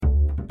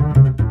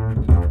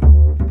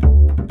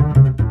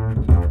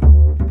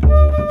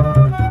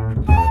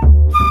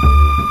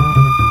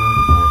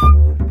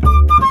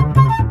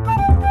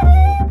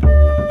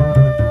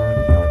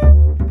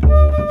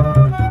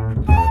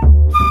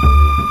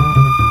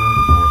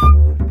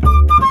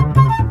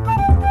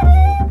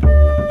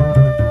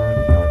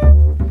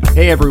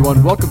Hey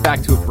everyone, welcome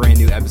back to a brand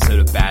new episode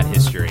of Bad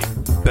History.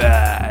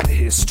 Bad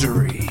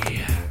History.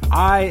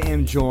 I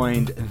am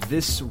joined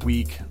this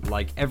week,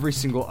 like every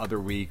single other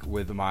week,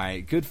 with my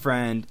good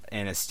friend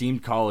and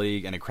esteemed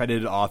colleague and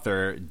accredited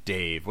author,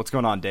 Dave. What's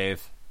going on,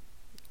 Dave?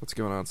 What's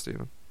going on,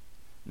 Steven?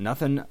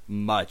 Nothing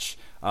much.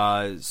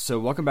 So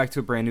welcome back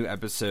to a brand new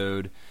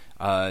episode.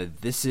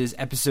 This is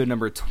episode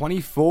number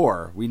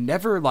 24. We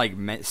never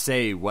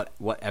say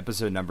what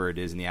episode number it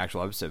is in the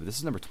actual episode, but this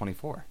is number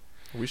 24.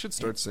 We should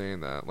start saying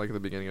that, like at the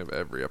beginning of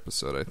every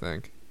episode, I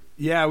think.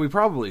 Yeah, we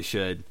probably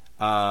should.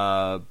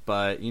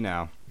 But, you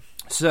know.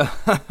 So,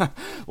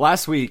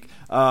 last week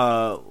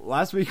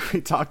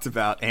we talked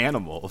about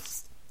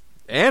animals.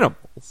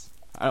 Animals?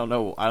 I don't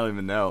know. I don't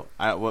even know.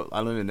 I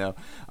don't even know.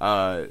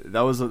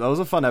 That was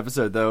a fun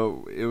episode,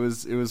 though. It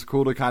was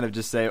cool to kind of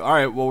just say, all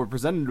right, well, we're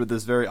presented with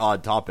this very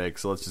odd topic,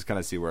 so let's just kind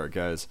of see where it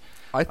goes.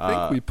 I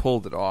think we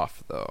pulled it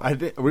off, though. I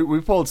think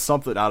we pulled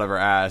something out of our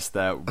ass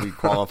that we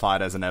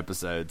qualified as an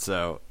episode,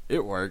 so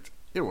it worked.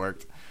 It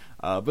worked.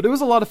 But it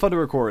was a lot of fun to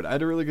record. I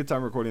had a really good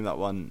time recording that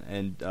one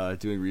and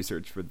doing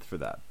research for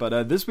that.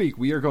 But this week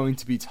we are going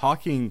to be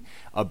talking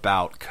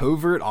about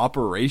covert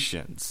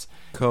operations.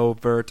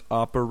 Covert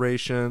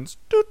operations.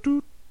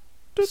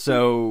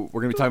 So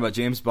we're going to be talking about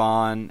James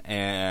Bond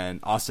and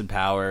Austin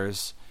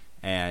Powers,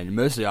 and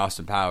mostly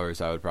Austin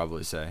Powers, I would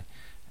probably say.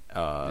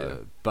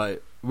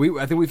 But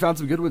I think we found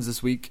some good ones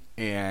this week,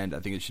 and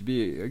I think it should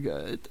be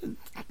a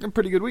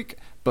pretty good week.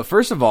 But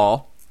first,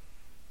 before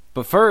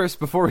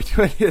we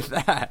do any of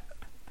that,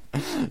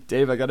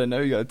 Dave, I got to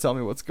know, you got to tell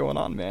me what's going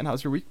on, man.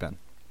 How's your week been?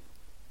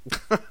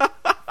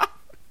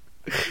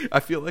 I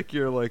feel like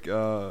you're like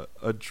a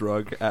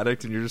drug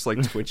addict, and you're just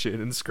like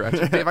twitching and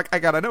scratching. Dave, I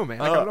gotta know,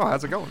 man. I gotta know.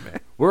 How's it going, man?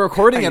 We're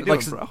recording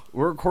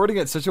We're recording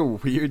at such a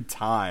weird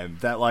time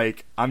that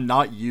like I'm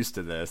not used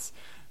to this.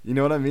 You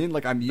know what I mean?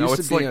 Like I'm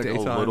used to being like,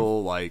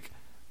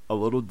 a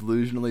little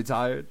delusionally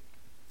tired.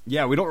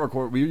 Yeah, we don't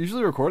record. We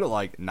usually record at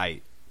like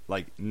night,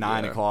 like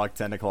 9 o'clock,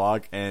 10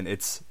 o'clock, and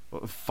it's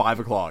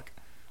 5 o'clock,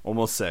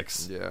 almost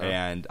 6. Yeah,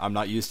 and I'm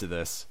not used to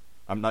this.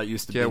 I'm not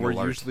used to being we're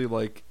alert. Usually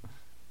like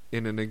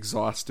in an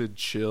exhausted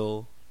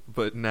chill,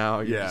 but now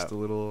you're just a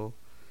little.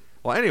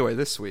 Well, anyway,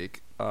 this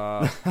week,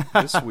 what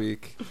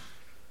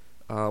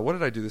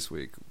did I do this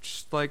week?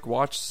 Just like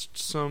watched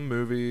some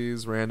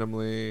movies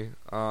randomly.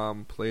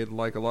 Played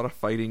like a lot of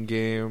fighting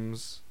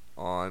games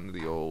on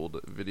the old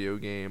video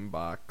game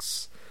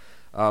box.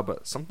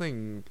 But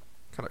something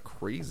kind of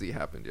crazy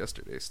happened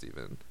yesterday,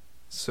 Steven.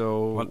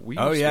 So we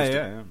were supposed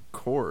to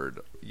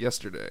record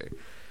yesterday,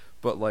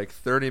 but like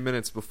 30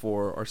 minutes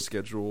before our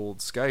scheduled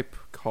Skype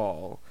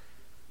call,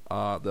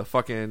 the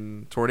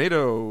fucking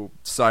tornado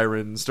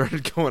siren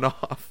started going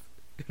off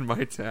in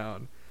my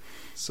town.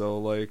 So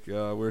like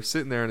we're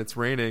sitting there and it's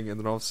raining, and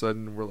then all of a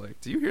sudden we're like,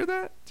 "Do you hear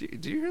that? Do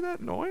you hear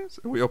that noise?"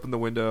 And we open the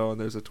window,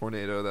 and there's a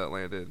tornado that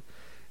landed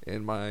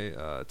in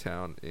my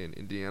town in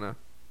Indiana.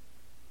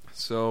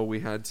 So we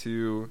had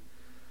to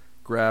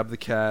grab the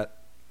cat,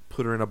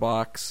 put her in a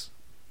box,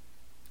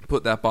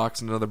 put that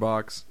box in another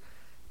box,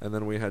 and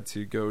then we had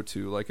to go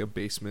to like a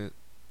basement,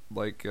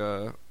 like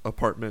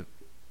apartment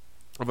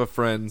of a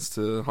friend's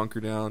to hunker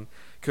down,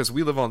 because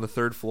we live on the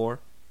 3rd floor.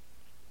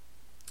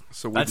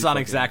 So that's not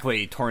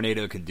exactly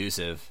tornado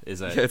conducive, is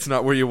it? Yeah, it's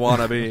not where you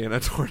want to be in a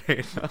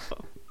tornado.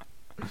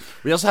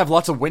 We also have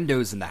lots of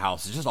windows in the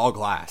house. It's just all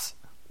glass.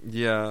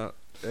 Yeah,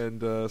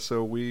 and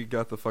so we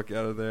got the fuck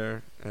out of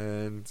there,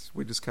 and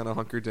we just kind of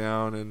hunkered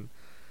down and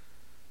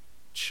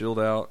chilled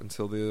out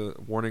until the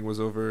warning was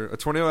over. A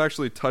tornado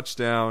actually touched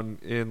down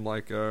in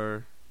like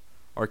our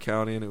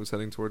county, and it was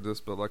heading towards us,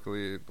 but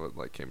luckily it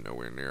came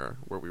nowhere near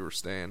where we were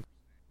staying.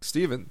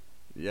 Steven.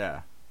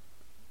 Yeah.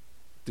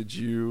 Did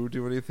you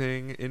do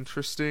anything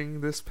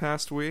interesting this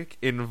past week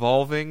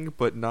involving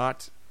but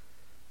not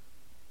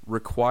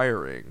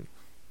requiring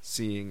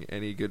seeing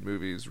any good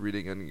movies,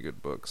 reading any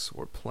good books,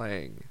 or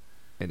playing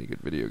any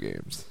good video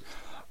games?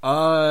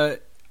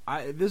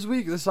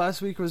 This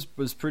last week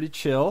was pretty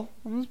chill.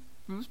 It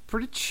was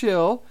pretty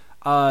chill.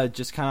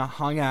 Just kind of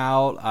hung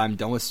out. I'm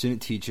done with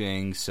student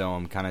teaching, so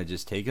I'm kind of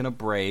just taking a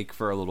break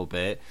for a little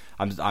bit.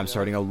 I'm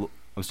starting a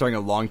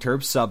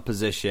long-term sub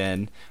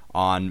position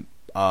on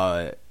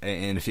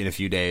in a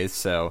few days,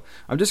 so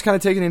I'm just kind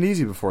of taking it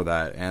easy before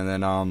that, and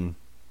then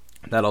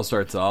that all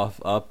starts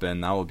up,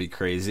 and that will be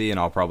crazy, and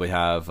I'll probably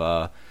have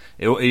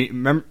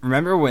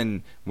remember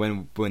when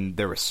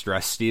there was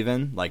stress,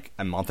 Steven, like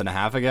a month and a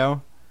half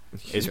ago?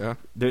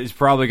 It's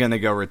probably going to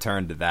go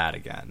return to that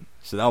again,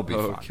 so that'll be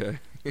fun. Okay.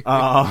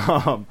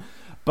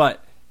 But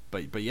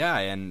yeah,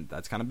 and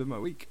that's kind of been my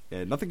week.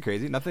 Nothing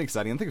crazy, nothing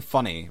exciting, nothing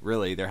funny,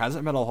 really. There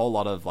hasn't been a whole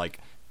lot of like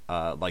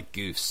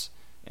goofs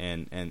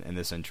in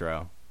this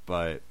intro,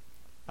 but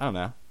I don't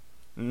know.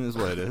 It is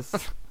what it is.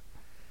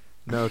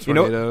 No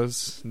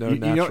tornadoes, no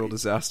natural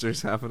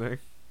disasters happening.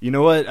 You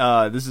know what?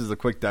 This is a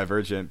quick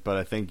divergent, but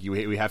I think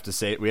we have to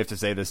say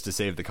this to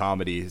save the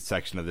comedy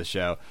section of the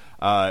show.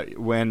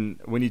 When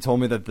you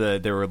told me that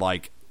there were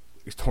like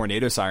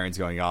tornado sirens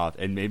going off,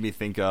 it made me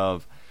think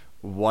of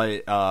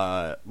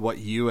what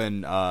you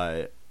and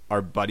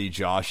our buddy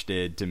Josh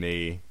did to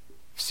me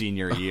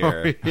senior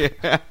year. Oh,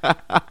 yeah.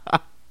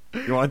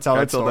 You want to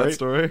tell that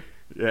story?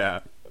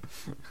 Yeah.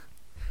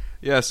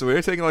 Yeah, so we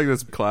were taking like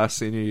this class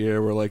senior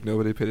year where like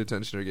nobody paid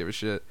attention or gave a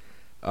shit.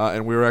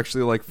 And we were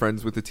actually like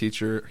friends with the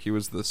teacher. He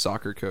was the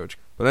soccer coach.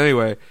 But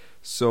anyway,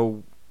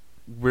 so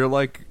we're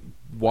like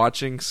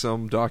watching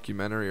some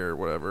documentary or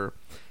whatever,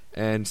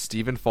 and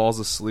Steven falls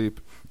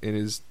asleep in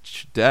his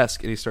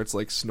desk and he starts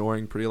like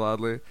snoring pretty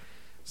loudly.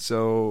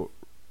 So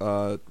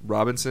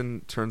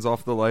Robinson turns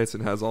off the lights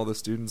and has all the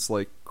students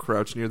like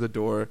crouch near the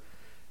door,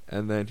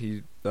 and then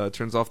he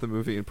turns off the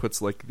movie and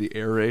puts like the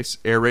air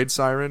raid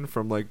siren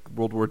from like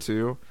World War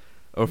II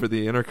over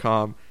the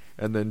intercom.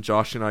 And then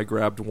Josh and I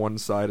grabbed one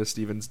side of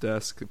Steven's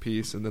desk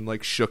piece and then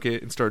like shook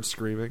it and started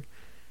screaming.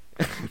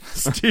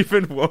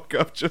 Steven woke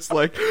up just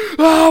like,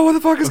 "Oh, what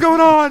the fuck is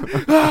going on?"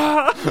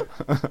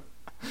 Ah!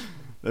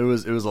 It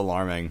was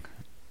alarming.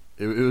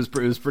 It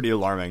was pretty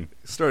alarming.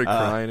 Started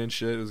crying and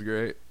shit. It was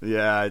great.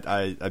 Yeah,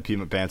 I peed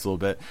my pants a little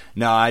bit.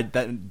 No,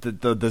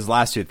 those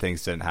last two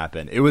things didn't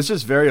happen. It was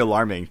just very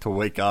alarming to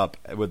wake up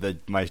with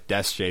my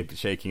desk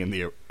shaking and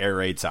the air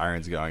raid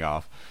sirens going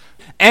off.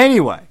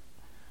 Anyway,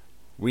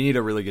 we need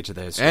to really get to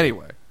the history.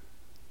 Anyway,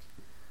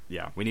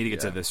 yeah, we need to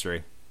get to the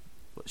history.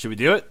 Should we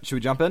do it? Should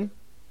we jump in?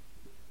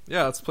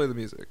 Yeah, let's play the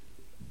music.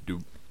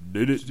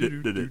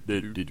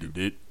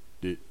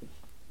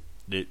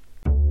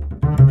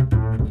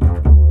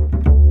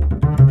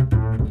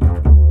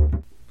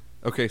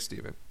 Okay,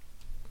 Steven.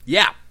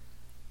 Yeah.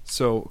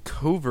 So,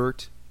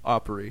 covert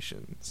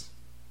operations.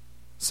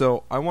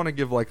 So, I want to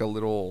give like a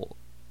little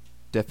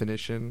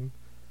definition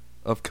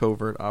of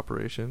covert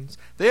operations.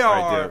 They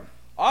are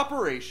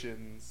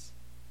operations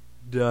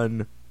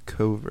done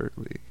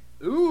covertly.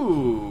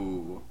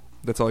 Ooh.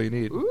 That's all you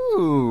need.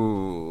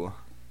 Ooh.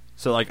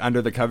 So, like,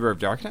 under the cover of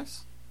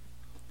darkness?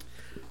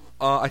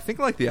 I think,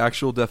 like, the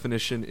actual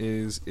definition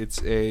is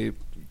it's a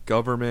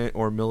government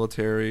or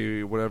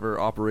military, whatever,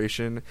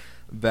 operation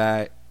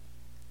that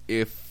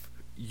if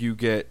you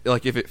get,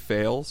 like, if it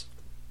fails,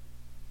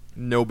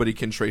 nobody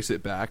can trace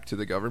it back to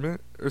the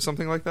government or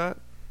something like that.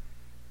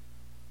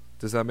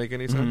 Does that make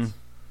any sense? Mm-hmm.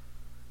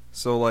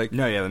 So, like...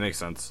 No, yeah, that makes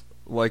sense.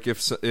 Like,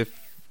 if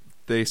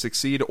they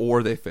succeed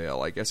or they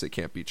fail, I guess it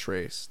can't be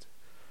traced.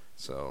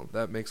 So,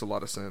 that makes a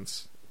lot of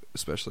sense,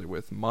 especially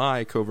with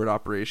my covert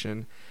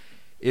operation.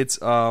 It's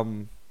a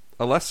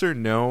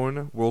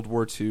lesser-known World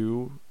War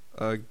II,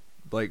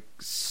 like,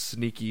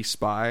 sneaky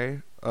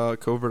spy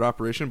covert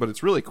operation, but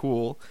it's really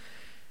cool.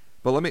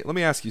 But let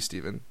me ask you,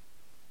 Steven.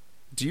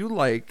 Do you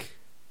like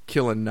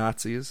killing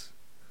Nazis?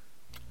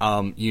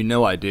 You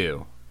know I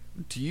do.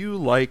 Do you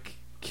like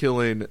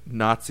killing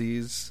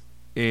Nazis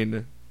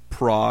in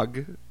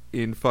Prague,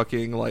 in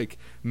fucking, like,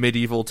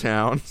 medieval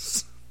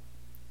towns?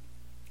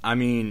 I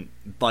mean,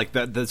 like,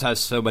 this has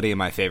so many of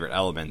my favorite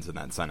elements in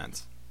that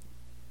sentence.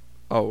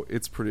 Oh,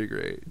 it's pretty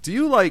great. Do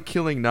you like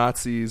killing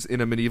Nazis in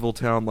a medieval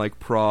town like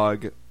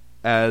Prague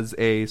as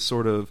a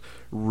sort of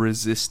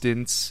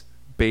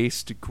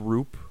resistance-based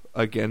group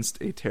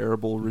against a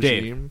terrible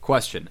regime? Dave,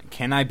 question.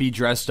 Can I be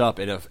dressed up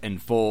in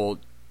full,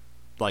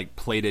 like,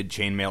 plated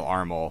chainmail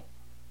armor?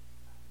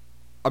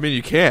 I mean,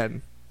 you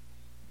can.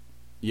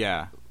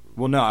 Yeah.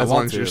 Well, no, I want to. As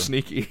long as you're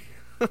sneaky.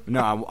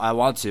 No, I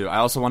want to. I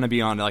also want to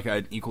be on, like,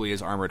 an equally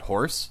as armored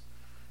horse.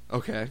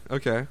 Okay.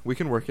 We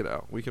can work it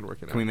out. Can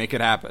we make it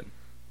happen?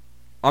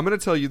 I'm going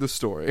to tell you the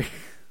story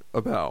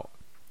about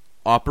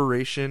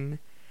Operation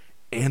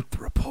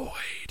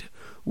Anthropoid.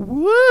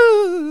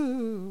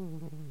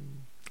 Woo!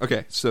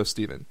 Okay, so,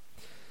 Steven.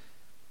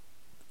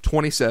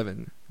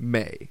 27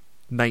 May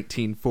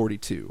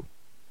 1942.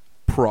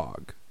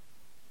 Prague.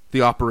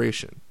 The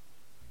operation.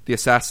 The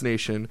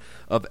assassination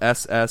of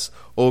SS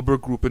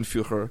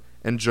Obergruppenführer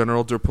and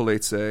General der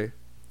Polizei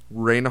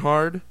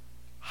Reinhard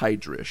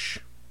Heydrich.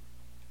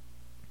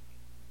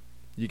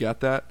 You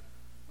got that?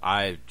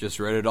 I just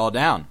wrote it all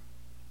down.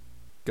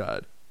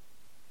 God.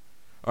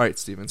 All right,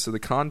 Steven. So the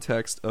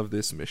context of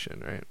this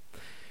mission, right?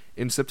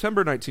 In September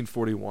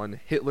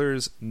 1941,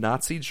 Hitler's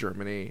Nazi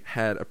Germany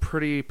had a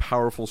pretty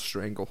powerful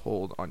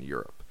stranglehold on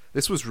Europe.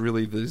 This was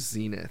really the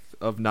zenith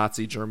of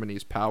Nazi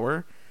Germany's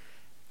power.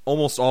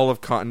 Almost all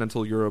of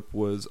continental Europe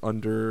was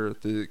under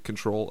the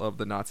control of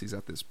the Nazis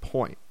at this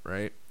point,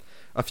 right?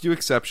 A few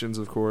exceptions,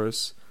 of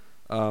course.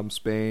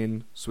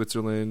 Spain,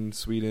 Switzerland,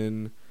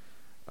 Sweden...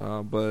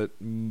 but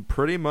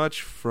pretty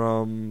much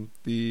from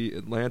the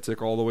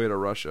Atlantic all the way to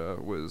Russia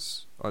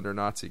was under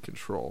Nazi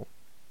control.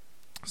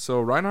 So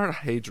Reinhard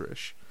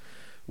Heydrich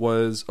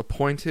was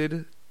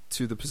appointed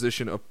to the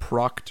position of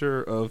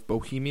Proctor of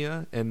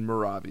Bohemia and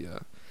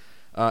Moravia.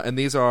 And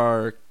these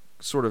are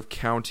sort of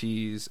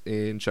counties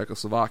in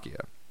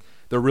Czechoslovakia.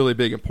 They're really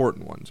big,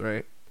 important ones,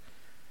 right?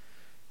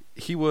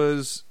 He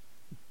was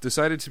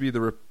decided to be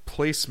the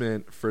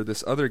replacement for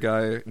this other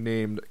guy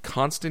named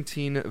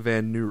Konstantin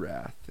van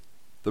Neurath.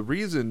 The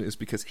reason is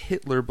because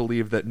Hitler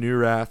believed that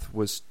Neurath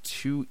was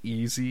too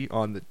easy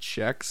on the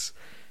Czechs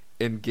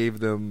and gave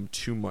them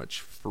too much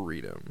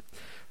freedom.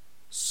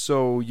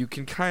 So you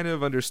can kind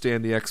of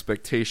understand the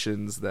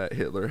expectations that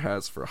Hitler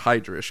has for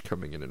Heydrich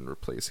coming in and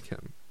replacing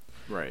him.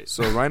 Right.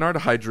 So Reinhard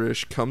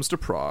Heydrich comes to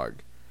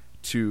Prague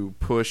to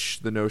push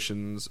the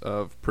notions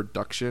of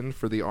production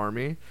for the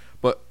army,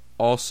 but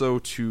also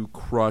to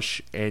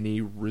crush any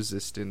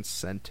resistance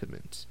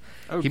sentiment.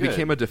 He good.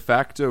 became a de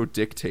facto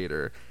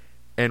dictator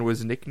and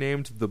was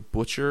nicknamed the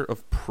Butcher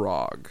of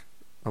Prague,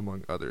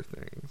 among other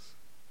things.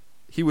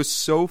 He was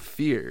so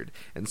feared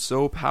and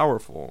so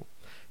powerful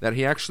that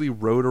he actually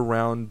rode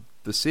around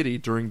the city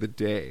during the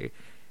day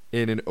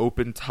in an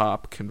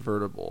open-top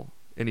convertible,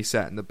 and he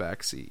sat in the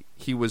back seat.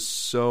 He was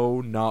so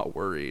not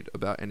worried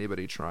about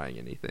anybody trying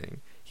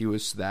anything. He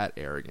was that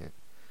arrogant.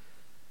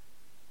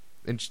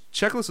 And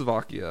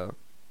Czechoslovakia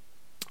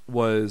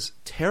was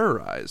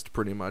terrorized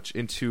pretty much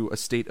into a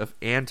state of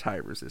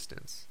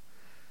anti-resistance.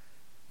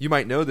 You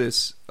might know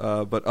this,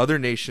 but other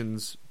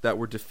nations that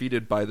were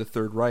defeated by the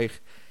Third Reich,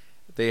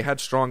 they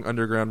had strong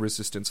underground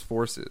resistance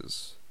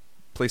forces.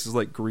 Places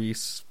like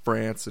Greece,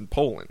 France, and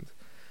Poland.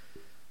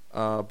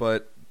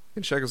 But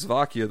in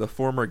Czechoslovakia, the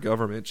former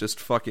government just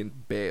fucking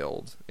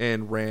bailed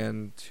and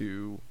ran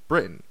to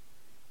Britain.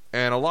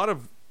 And a lot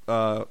of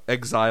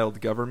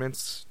exiled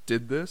governments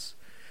did this.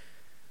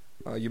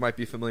 You might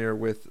be familiar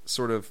with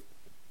sort of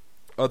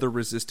other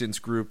resistance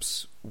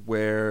groups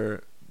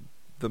where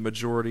the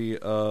majority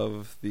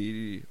of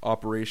the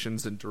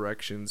operations and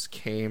directions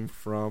came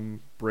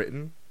from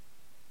Britain.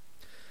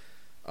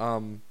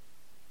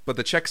 But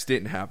the Czechs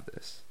didn't have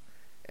this.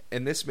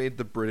 And this made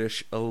the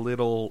British a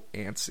little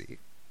antsy.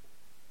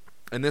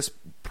 And this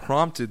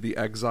prompted the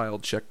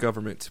exiled Czech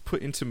government to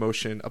put into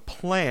motion a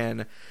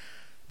plan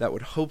that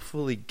would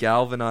hopefully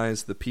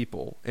galvanize the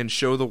people and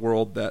show the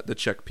world that the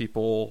Czech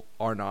people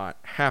are not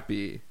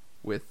happy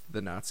with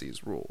the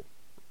Nazis' rule,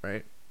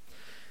 right?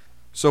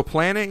 So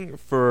planning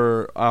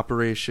for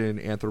Operation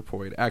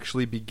Anthropoid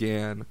actually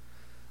began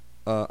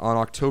on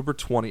October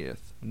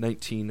 20th,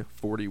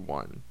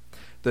 1941.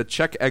 The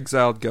Czech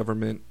exiled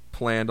government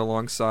planned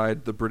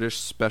alongside the British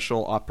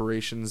Special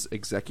Operations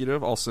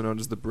Executive, also known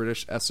as the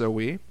British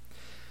SOE,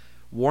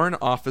 Warrant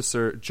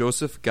Officer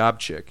Joseph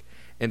Gabčík,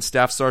 and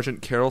Staff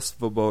Sergeant Karel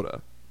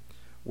Svoboda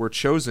were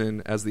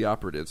chosen as the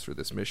operatives for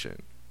this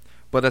mission.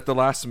 But at the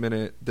last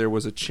minute, there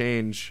was a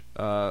change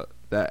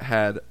that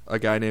had a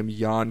guy named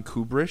Jan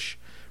Kubriš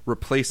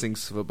replacing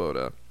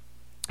Svoboda.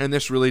 And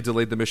this really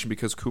delayed the mission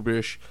because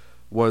Kubriš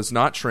was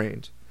not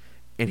trained,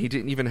 and he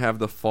didn't even have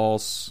the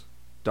false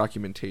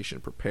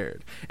documentation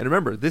prepared. And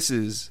remember, this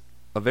is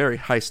a very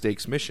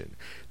high-stakes mission.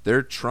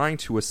 They're trying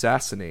to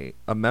assassinate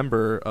a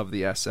member of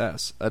the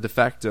SS, a de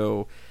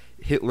facto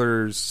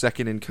Hitler's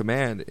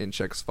second-in-command in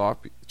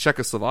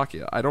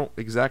Czechoslovakia. I don't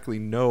exactly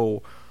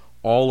know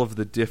all of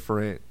the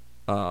different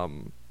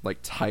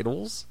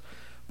titles,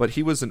 but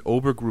he was an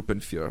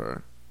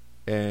Obergruppenführer,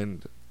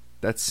 and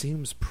that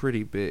seems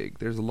pretty big.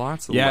 There's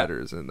lots of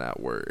letters in that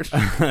word.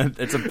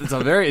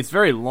 It's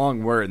very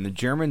long word, and the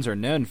Germans are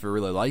known for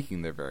really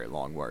liking their very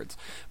long words.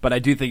 But I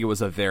do think it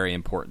was a very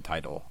important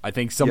title. I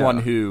think someone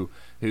who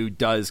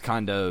does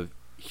kind of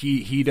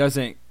he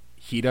doesn't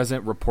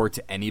report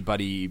to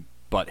anybody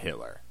but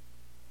Hitler.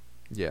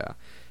 Yeah.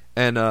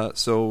 And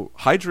so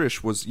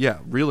Heydrich was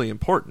really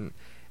important,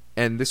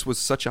 and this was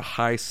such a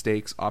high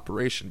stakes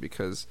operation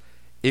because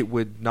it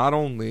would not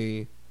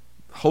only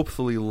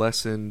hopefully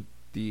lessen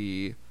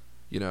the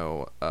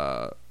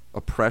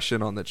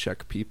oppression on the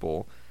Czech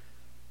people,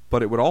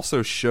 but it would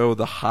also show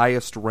the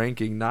highest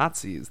ranking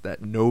Nazis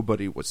that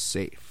nobody was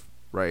safe,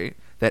 right?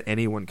 That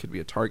anyone could be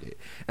a target.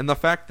 And the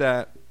fact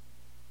that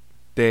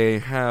they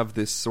have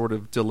this sort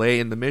of delay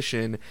in the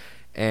mission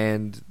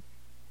and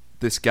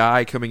this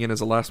guy coming in as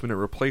a last minute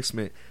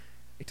replacement,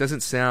 it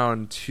doesn't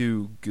sound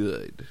too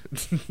good.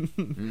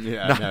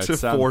 Not to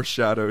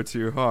foreshadow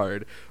too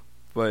hard,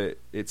 but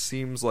it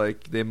seems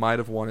like they might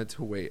have wanted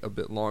to wait a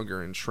bit longer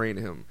and train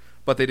him,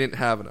 but they didn't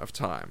have enough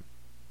time.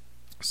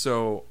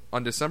 So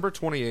on December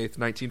 28th,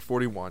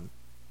 1941,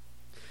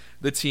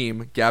 the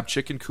team,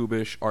 Gabčík and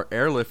Kubiš, are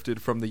airlifted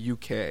from the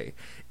UK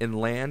and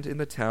land in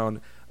the town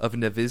of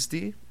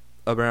Nevízdy,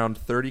 around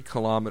 30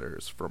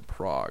 kilometers from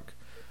Prague.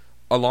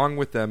 Along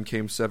with them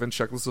came 7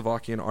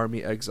 Czechoslovakian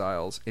army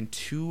exiles and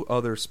 2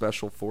 other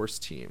special force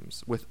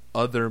teams with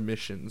other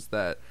missions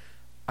that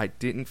I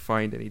didn't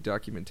find any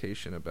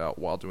documentation about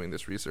while doing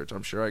this research.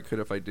 I'm sure I could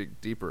if I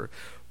dig deeper.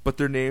 But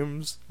their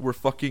names were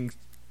fucking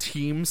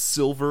Team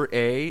Silver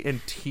A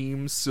and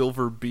Team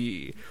Silver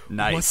B.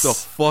 Nice. What the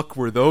fuck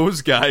were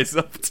those guys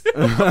up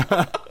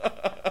to?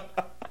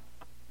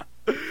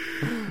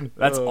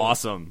 That's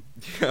awesome.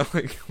 Yeah,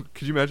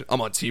 could you imagine?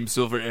 I'm on Team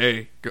Silver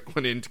A,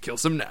 going in to kill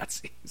some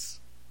Nazis.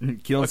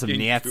 Killing some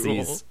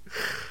Nazis.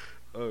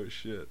 Cool. Oh,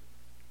 shit.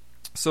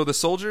 So the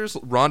soldiers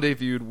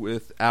rendezvoused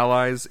with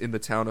allies in the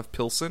town of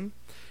Pilsen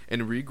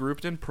and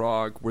regrouped in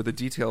Prague, where the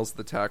details of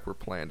the attack were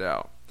planned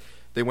out.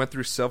 They went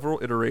through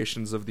several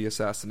iterations of the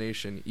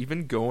assassination,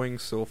 even going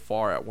so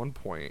far at one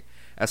point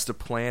as to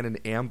plan an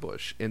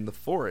ambush in the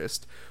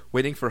forest,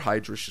 waiting for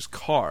Heydrich's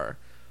car,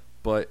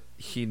 but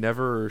he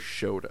never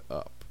showed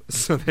up.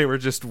 So they were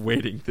just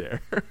waiting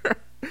there.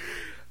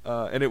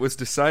 And it was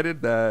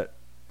decided that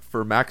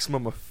for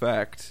maximum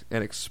effect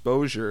and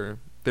exposure,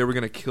 they were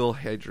going to kill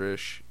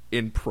Heydrich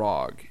in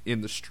Prague,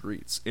 in the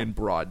streets, in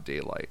broad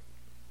daylight.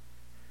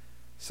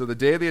 So the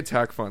day of the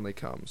attack finally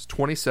comes,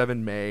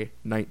 27 May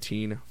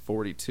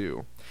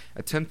 1942.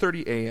 At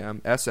 10:30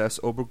 a.m., SS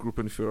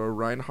Obergruppenführer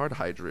Reinhard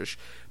Heydrich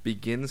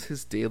begins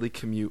his daily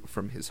commute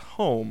from his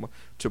home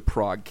to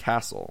Prague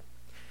Castle.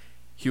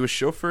 He was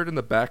chauffeured in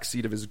the back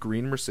seat of his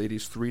green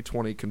Mercedes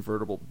 320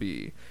 convertible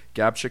B.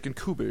 Gabčík and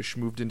Kubiš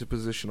moved into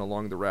position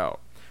along the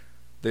route.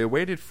 They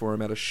awaited for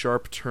him at a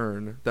sharp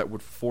turn that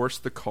would force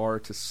the car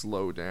to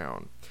slow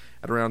down.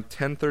 At around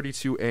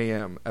 10:32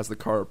 a.m., as the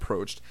car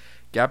approached,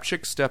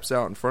 Gabčík steps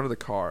out in front of the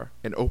car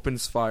and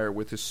opens fire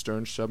with his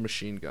Stern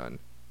submachine gun.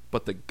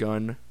 But the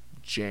gun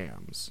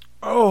jams.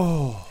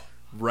 Oh.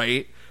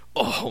 Right?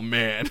 Oh,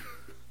 man.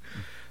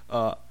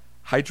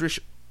 Heydrich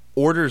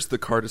orders the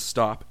car to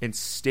stop and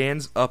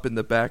stands up in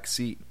the back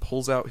seat,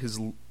 pulls out his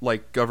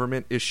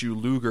government-issue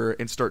Luger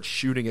and starts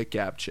shooting at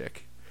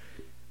Gabčík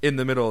in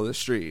the middle of the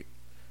street.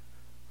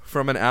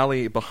 From an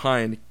alley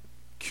behind,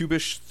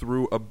 Kubiš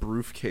threw a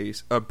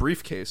briefcase,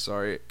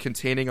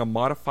 containing a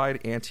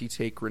modified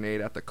anti-tank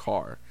grenade at the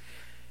car.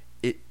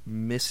 It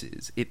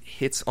misses. It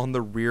hits on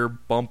the rear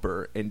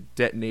bumper and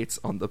detonates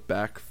on the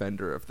back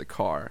fender of the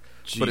car.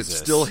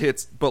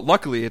 Jesus. But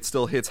luckily it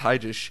still hits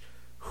Heydrich,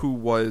 who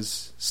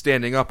was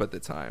standing up at the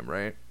time,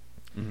 right?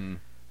 Mm-hmm.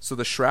 So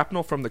the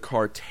shrapnel from the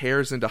car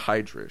tears into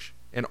Heydrich,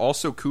 and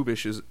also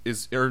Kubiš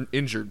is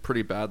injured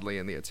pretty badly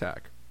in the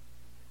attack.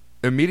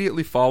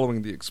 Immediately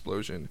following the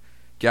explosion,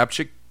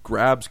 Gabčík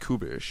grabs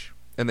Kubiš,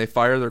 and they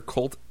fire their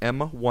Colt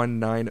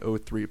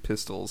M1903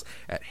 pistols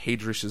at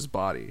Heydrich's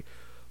body,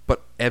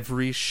 but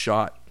every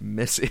shot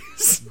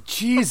misses.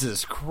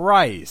 Jesus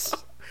Christ.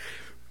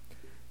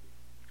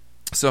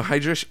 So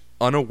Heydrich,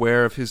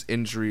 unaware of his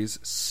injuries,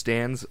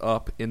 stands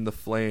up in the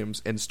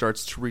flames and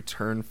starts to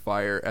return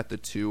fire at the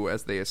two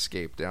as they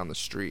escape down the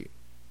street.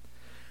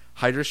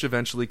 Heydrich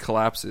eventually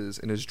collapses,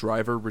 and his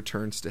driver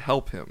returns to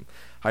help him.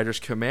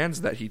 Heydrich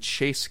commands that he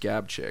chase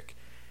Gabčík,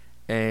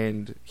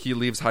 and he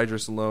leaves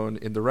Heydrich alone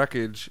in the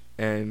wreckage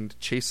and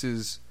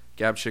chases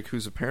Gabčík,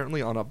 who's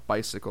apparently on a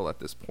bicycle at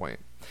this point.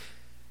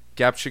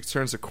 Gabčík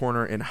turns a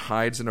corner and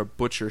hides in a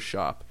butcher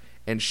shop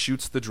and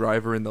shoots the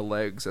driver in the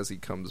legs as he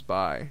comes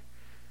by.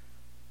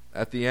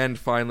 At the end,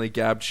 finally,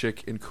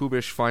 Gabčík and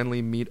Kubiš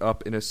finally meet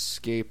up and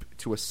escape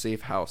to a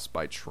safe house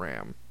by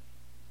tram.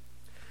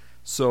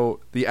 So,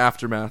 the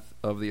aftermath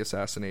of the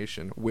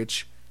assassination,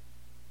 which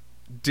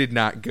did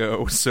not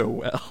go so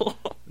well.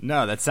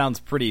 No, that sounds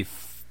pretty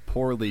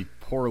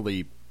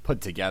poorly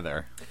put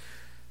together.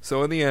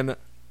 So, in the end,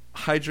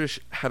 Heydrich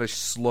had a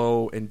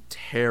slow and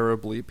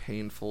terribly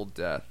painful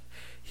death.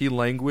 He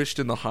languished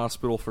in the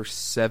hospital for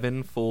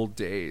 7 full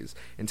days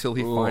until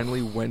he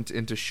finally went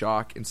into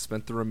shock and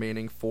spent the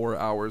remaining 4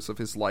 hours of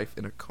his life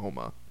in a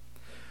coma.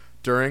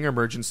 During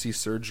emergency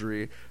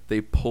surgery,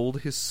 they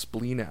pulled his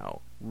spleen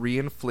out,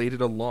 reinflated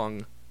a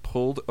lung,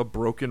 pulled a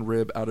broken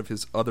rib out of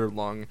his other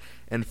lung,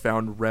 and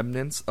found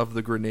remnants of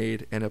the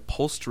grenade and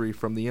upholstery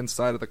from the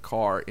inside of the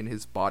car in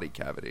his body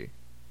cavity.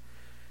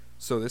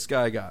 So this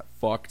guy got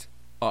fucked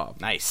up.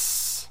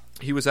 Nice.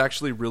 He was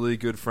actually really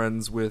good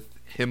friends with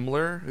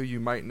Himmler, who you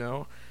might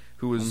know,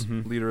 who was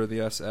leader of the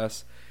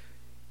SS.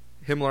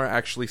 Himmler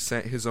actually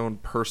sent his own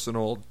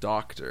personal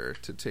doctor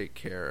to take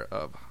care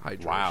of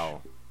Heydrich.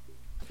 Wow.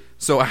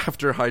 So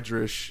after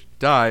Heydrich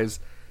dies,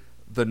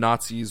 the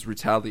Nazis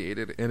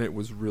retaliated, and it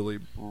was really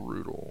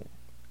brutal.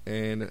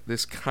 And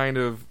this kind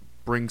of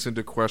brings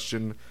into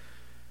question,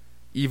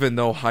 even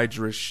though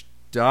Heydrich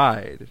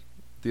died,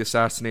 the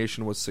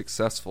assassination was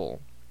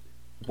successful.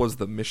 Was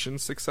the mission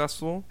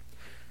successful?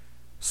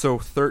 So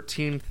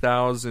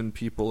 13,000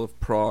 people of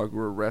Prague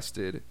were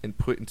arrested and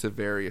put into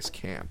various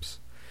camps.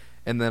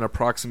 And then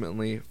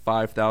approximately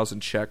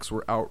 5,000 Czechs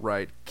were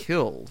outright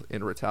killed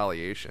in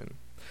retaliation.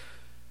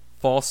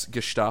 False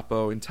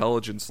Gestapo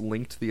intelligence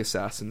linked the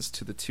assassins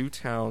to the two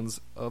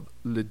towns of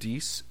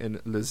Ladice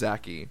and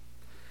Lezaki.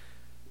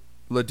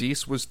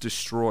 Ladice was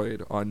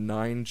destroyed on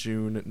 9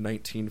 June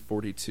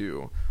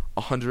 1942.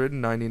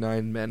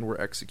 199 men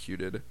were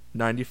executed.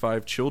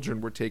 95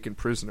 children were taken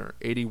prisoner.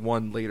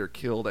 81 later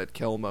killed at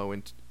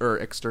Kelmo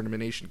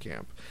extermination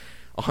camp.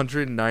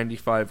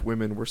 195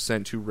 women were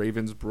sent to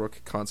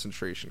Ravensbrück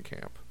concentration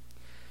camp.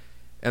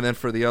 And then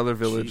for the other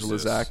village,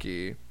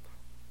 Lezaki,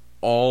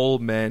 all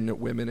men,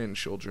 women, and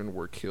children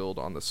were killed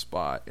on the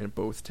spot, and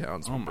both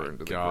towns were burned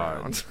to the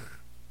ground.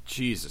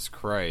 Jesus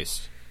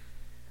Christ.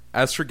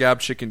 As for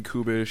Gabčík and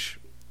Kubiš,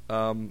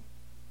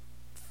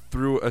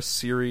 through a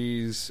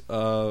series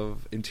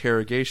of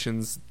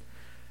interrogations,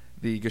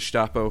 the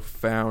Gestapo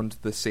found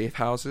the safe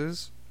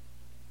houses.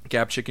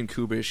 Gabčík and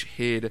Kubiš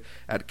hid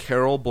at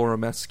Karol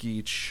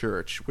Boromecki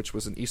Church, which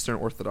was an Eastern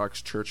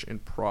Orthodox church in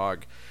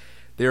Prague.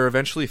 They are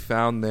eventually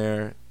found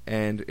there,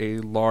 and a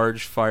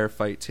large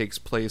firefight takes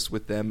place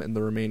with them and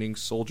the remaining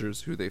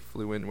soldiers who they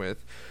flew in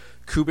with.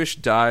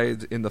 Kubiš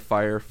died in the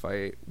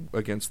firefight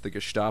against the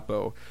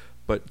Gestapo,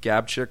 but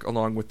Gabchik,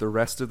 along with the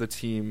rest of the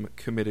team,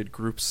 committed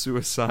group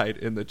suicide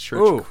in the church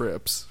Ooh.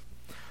 crypts.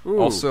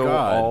 Ooh, Also,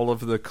 God. all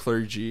of the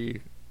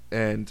clergy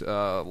and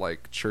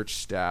like church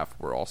staff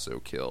were also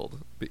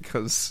killed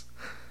because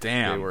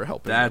Damn, they were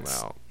helping them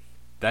that's out.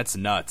 that's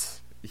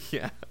nuts.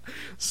 Yeah.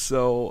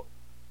 So,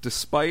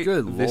 despite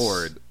Good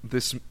Lord.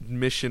 this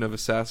mission of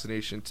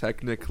assassination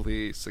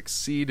technically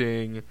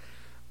succeeding,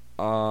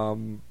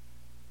 nobody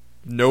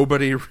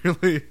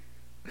really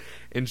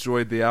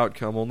enjoyed the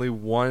outcome. Only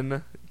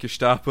one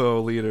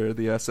Gestapo leader,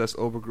 the SS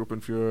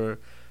Obergruppenführer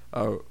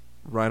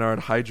Reinhard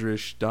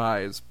Heydrich,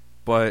 dies.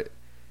 But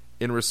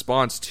in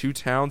response, 2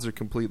 towns are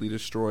completely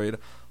destroyed.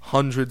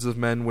 Hundreds of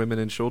men, women,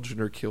 and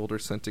children are killed or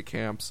sent to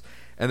camps.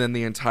 And then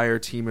the entire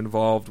team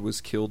involved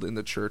was killed in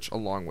the church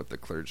along with the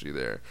clergy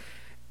there.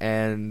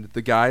 And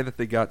the guy that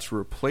they got to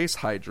replace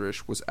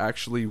Heydrich was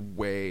actually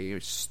way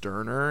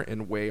sterner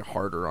and way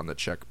harder on the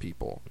Czech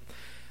people.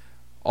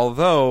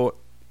 Although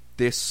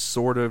this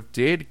sort of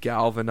did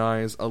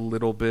galvanize a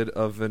little bit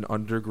of an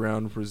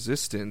underground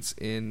resistance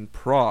in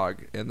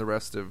Prague and the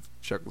rest of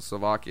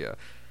Czechoslovakia,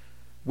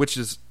 which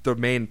is the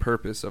main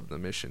purpose of the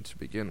mission to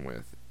begin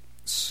with.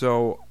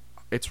 So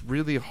it's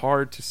really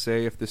hard to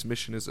say if this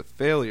mission is a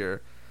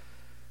failure,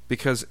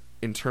 because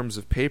in terms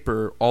of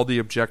paper, all the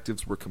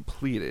objectives were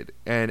completed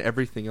and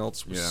everything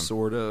else was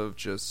sort of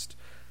just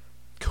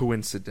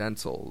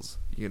coincidentals,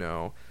 you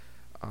know?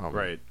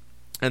 Right.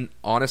 And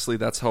honestly,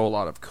 that's how a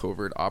lot of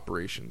covert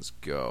operations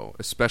go,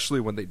 especially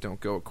when they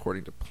don't go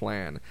according to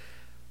plan.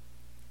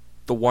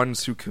 The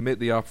ones who commit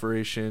the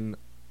operation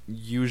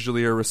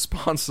usually are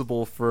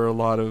responsible for a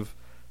lot of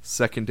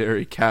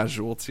secondary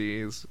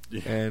casualties.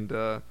 Yeah.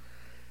 And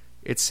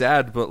it's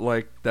sad, but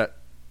like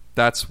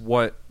that's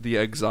what the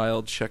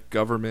exiled Czech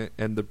government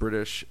and the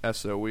British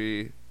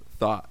SOE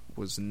thought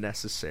was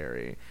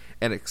necessary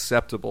and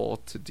acceptable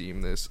to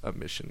deem this a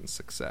mission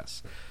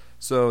success.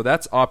 So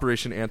that's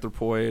Operation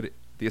Anthropoid,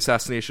 the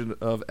assassination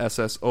of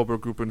SS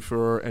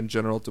Obergruppenführer and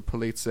General de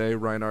Police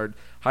Reinhard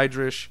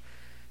Heydrich.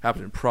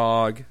 Happened in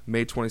Prague,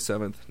 May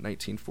 27th,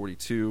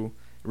 1942.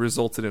 It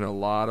resulted in a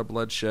lot of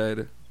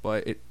bloodshed,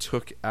 but it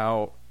took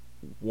out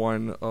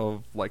one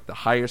of like the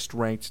highest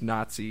ranked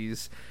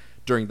Nazis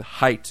during the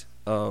height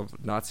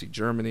of Nazi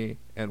Germany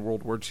and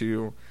World War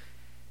II,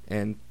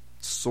 and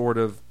sort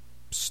of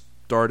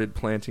started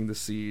planting the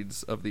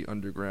seeds of the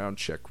underground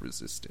Czech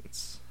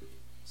resistance.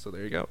 So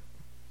there you go.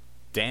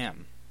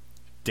 Damn.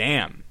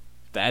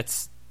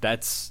 That's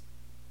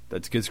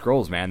good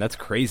scrolls, man. That's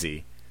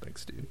crazy.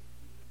 Thanks, dude.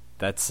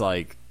 That's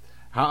like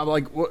how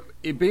what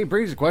it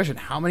brings the question: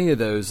 how many of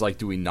those like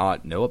do we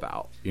not know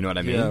about? You know what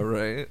I mean? Yeah,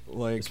 right.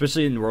 Like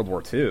especially in World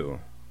War II.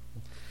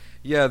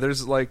 Yeah,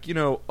 there's like, you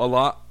know, a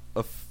lot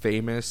of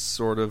famous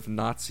sort of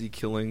Nazi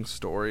killing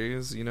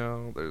stories, you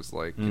know. There's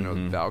like, you know,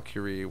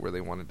 Valkyrie, where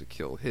they wanted to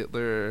kill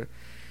Hitler.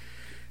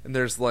 And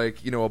there's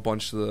like, you know, a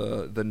bunch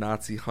of the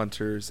Nazi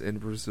hunters in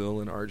Brazil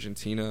and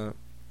Argentina.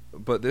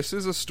 But this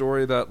is a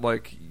story that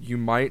like you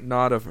might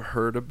not have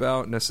heard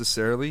about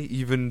necessarily,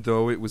 even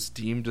though it was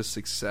deemed a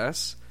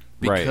success,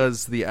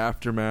 because the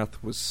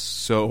aftermath was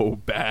so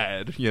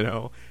bad, you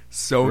know.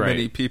 So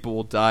many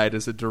people died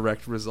as a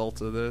direct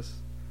result of this.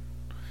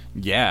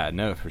 Yeah,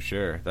 no, for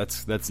sure.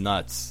 That's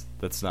nuts.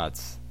 That's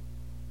nuts.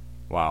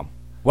 Wow.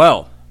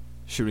 Well,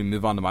 should we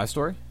move on to my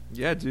story?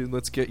 Yeah, dude,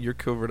 let's get your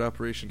covert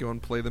operation going.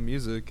 Play the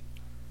music.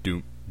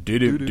 Doom.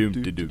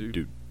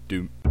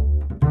 Doom.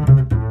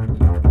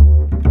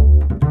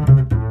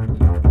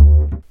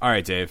 All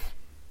right, Dave.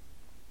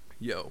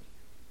 Yo.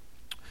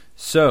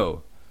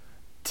 So,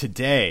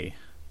 today,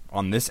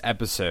 on this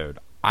episode,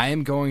 I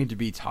am going to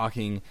be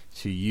talking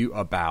to you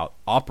about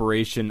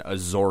Operation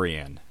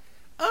Azorian.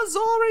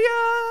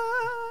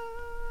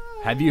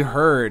 Have you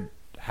heard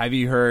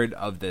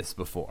of this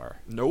before?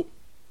 Nope.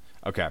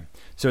 Okay.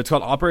 So it's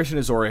called Operation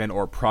Azorian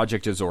or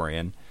Project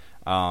Azorian.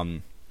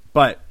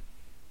 But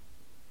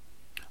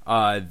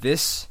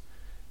this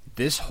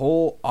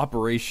whole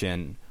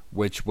operation,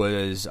 which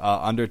was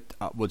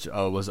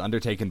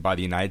undertaken by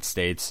the United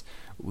States,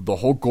 the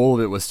whole goal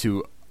of it was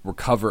to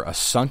recover a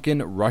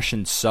sunken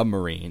Russian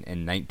submarine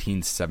in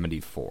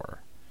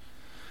 1974.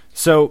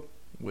 So,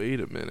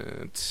 wait a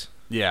minute.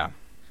 Yeah.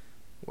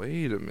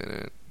 Wait a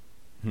minute.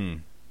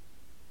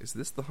 Is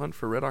this the hunt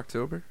for Red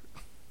October?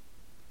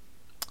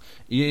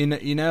 You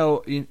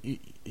know, it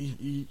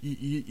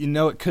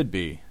could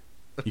be.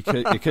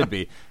 It could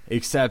be.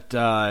 Except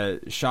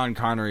Sean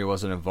Connery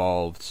wasn't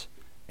involved,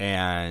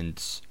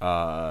 and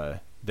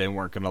they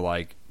weren't gonna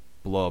like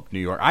blow up New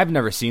York. I've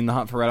never seen The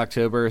Hunt for Red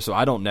October, so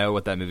I don't know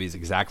what that movie is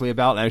exactly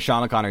about. I know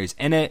Sean Connery's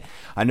in it.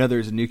 I know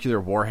there's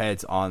nuclear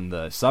warheads on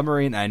the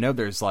submarine. I know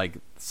there's like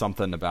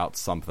something about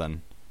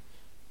something.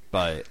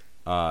 But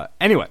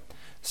anyway,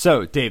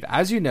 so Dave,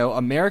 as you know,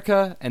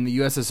 America and the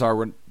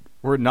USSR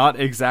were not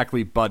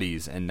exactly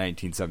buddies in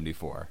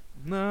 1974.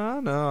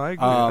 No, I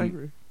agree. I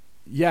agree.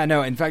 Yeah,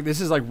 no, in fact, this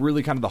is like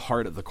really kind of the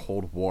heart of the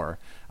Cold War.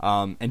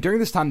 And during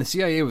this time, the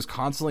CIA was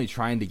constantly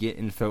trying to get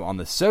info on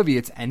the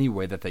Soviets any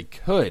way that they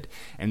could.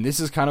 And this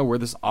is kind of where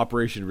this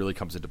operation really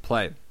comes into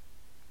play.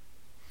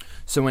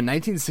 So in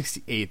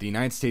 1968, the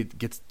United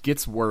States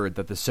gets word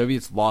that the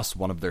Soviets lost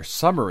one of their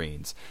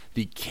submarines,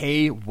 the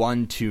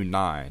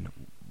K-129,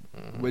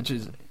 which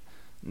is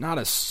not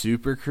a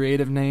super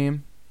creative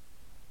name,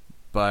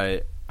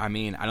 but I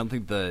mean, I don't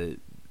think the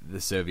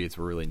Soviets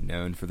were really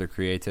known for their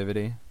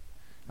creativity.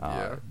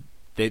 Yeah.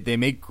 They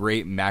make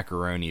great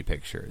macaroni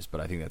pictures,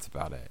 but I think that's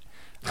about it.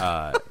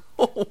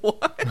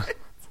 What?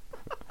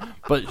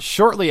 But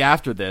shortly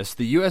after this,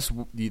 the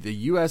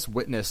U.S.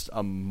 witnessed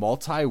a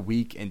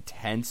multi-week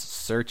intense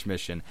search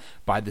mission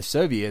by the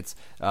Soviets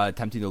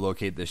attempting to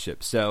locate this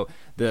ship. So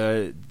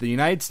the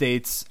United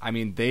States, I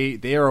mean,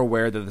 they are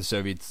aware that the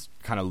Soviets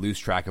kind of lose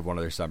track of one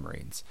of their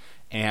submarines,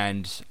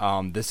 and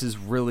this is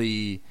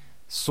really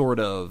sort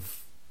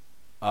of,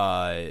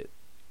 this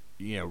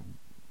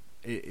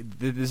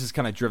is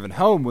kind of driven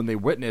home when they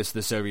witness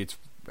the Soviets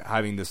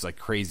having this like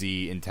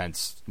crazy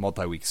intense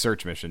multi-week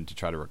search mission to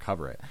try to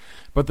recover it.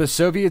 But the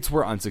Soviets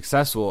were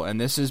unsuccessful, and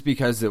this is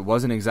because it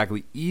wasn't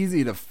exactly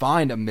easy to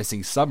find a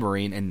missing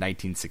submarine in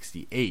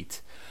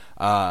 1968.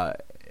 A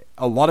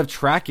lot of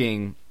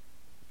tracking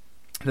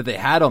that they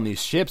had on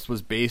these ships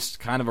was based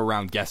kind of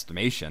around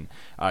guesstimation,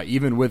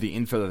 even with the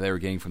info that they were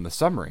getting from the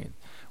submarine.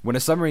 When a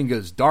submarine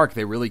goes dark,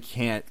 they really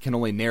can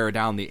only narrow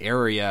down the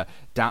area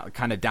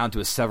down to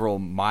a several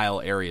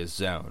mile area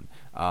zone.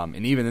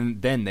 And even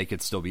then, they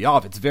could still be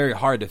off. It's very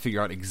hard to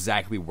figure out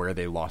exactly where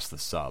they lost the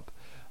sub.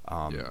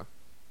 Yeah.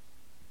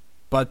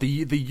 But the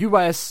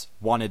U.S.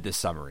 wanted this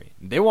submarine.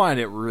 They wanted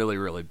it really,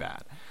 really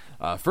bad.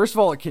 First of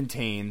all, it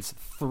contains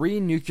 3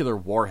 nuclear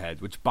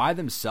warheads, which by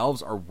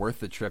themselves are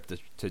worth the trip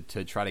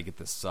to try to get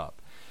this sub.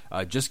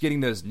 Just getting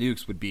those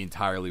nukes would be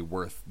entirely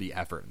worth the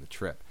effort and the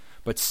trip.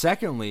 But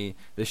secondly,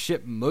 the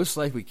ship most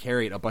likely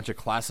carried a bunch of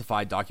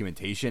classified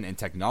documentation and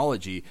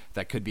technology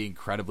that could be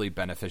incredibly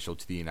beneficial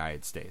to the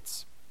United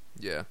States.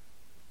 Yeah.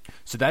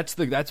 So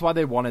that's why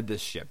they wanted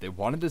this ship. They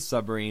wanted this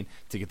submarine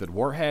to get the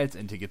warheads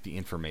and to get the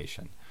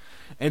information.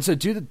 And so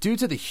due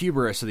to the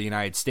hubris of the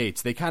United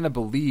States, they kind of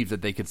believed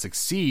that they could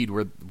succeed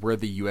where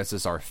the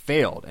USSR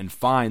failed and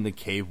find the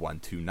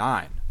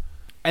K-129.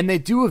 And they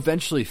do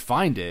eventually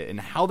find it,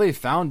 and how they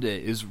found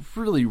it is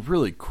really,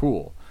 really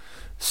cool.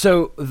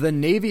 So the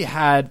Navy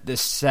had this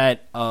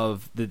set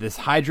of this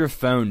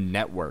hydrophone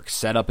network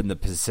set up in the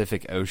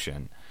Pacific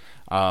Ocean,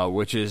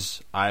 which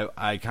is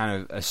I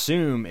kind of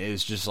assume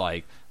is just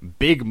like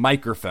big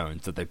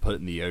microphones that they put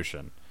in the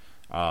ocean,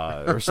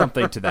 or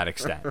something to that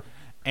extent.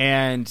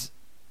 And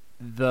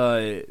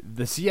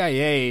the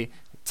CIA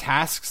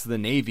tasks the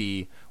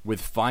Navy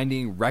with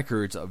finding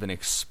records of an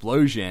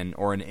explosion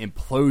or an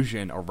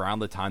implosion around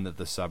the time that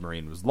the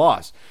submarine was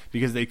lost,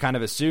 because they kind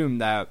of assumed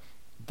that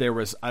there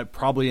was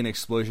probably an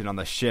explosion on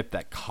the ship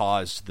that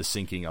caused the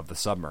sinking of the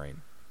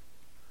submarine.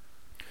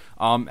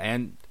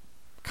 And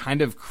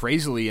kind of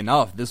crazily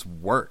enough, this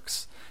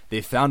works. They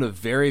found a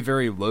very,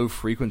 very low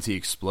frequency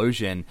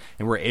explosion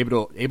and were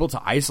able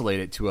to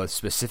isolate it to a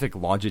specific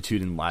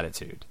longitude and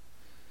latitude,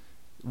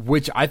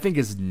 which I think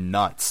is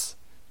nuts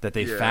that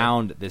they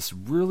found this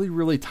really,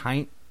 really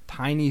tiny,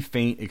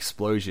 faint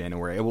explosion and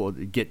were able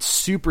to get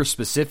super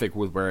specific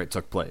with where it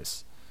took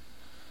place.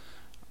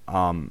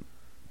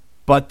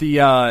 But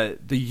the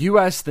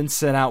U.S. then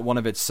sent out one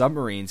of its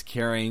submarines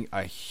carrying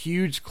a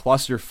huge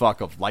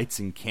clusterfuck of lights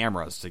and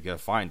cameras to go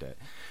find it.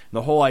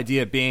 The whole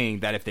idea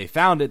being that if they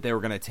found it, they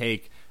were going to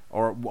take they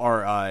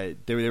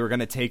were going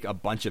to take a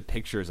bunch of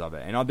pictures of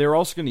it, and they were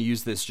also going to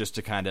use this just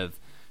to kind of,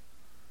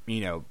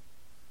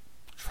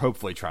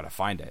 hopefully try to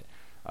find it.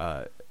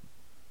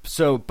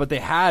 But they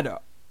had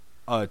a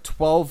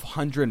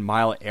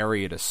 1,200-mile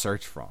area to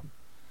search from.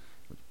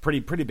 Pretty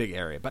big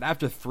area. But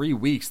after 3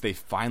 weeks, they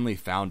finally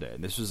found it.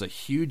 And this was a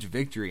huge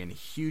victory and a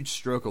huge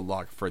stroke of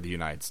luck for the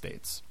United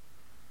States.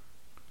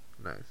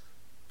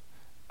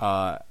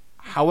 Nice.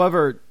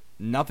 However,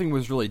 nothing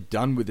was really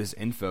done with this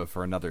info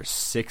for another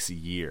 6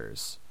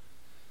 years.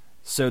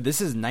 So this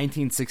is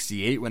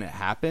 1968 when it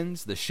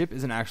happens. The ship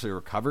isn't actually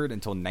recovered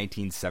until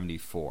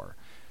 1974.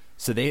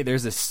 So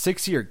there's a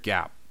 6-year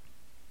gap.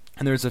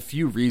 And there's a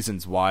few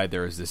reasons why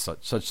there is this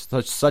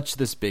such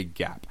this big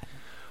gap.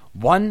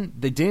 One,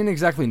 they didn't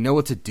exactly know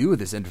what to do with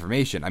this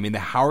information. I mean,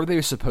 how are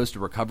they supposed to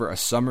recover a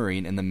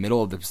submarine in the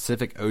middle of the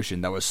Pacific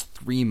Ocean that was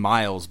 3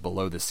 miles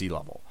below the sea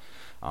level?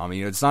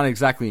 It's not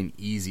exactly an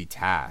easy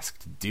task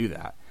to do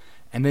that.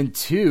 And then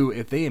 2,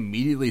 if they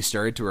immediately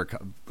started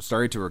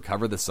to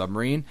recover the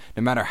submarine,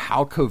 no matter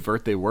how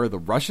covert they were, the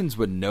Russians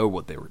would know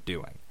what they were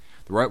doing.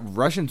 The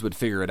Russians would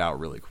figure it out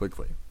really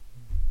quickly.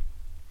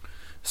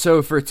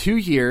 So for 2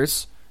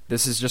 years,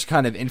 this is just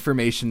kind of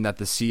information that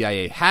the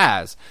CIA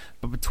has,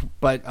 but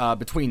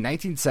between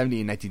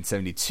 1970 and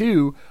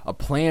 1972, a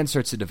plan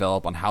starts to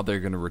develop on how they're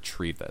going to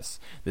retrieve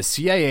this. The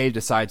CIA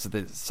decides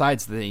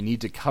that they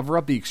need to cover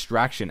up the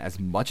extraction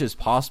as much as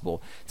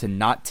possible to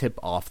not tip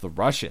off the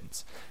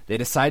Russians. They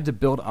decide to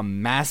build a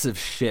massive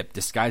ship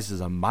disguised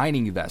as a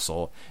mining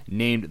vessel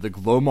named the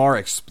Glomar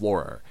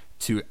Explorer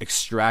to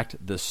extract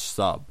the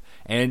sub.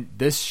 And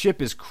this ship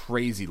is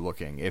crazy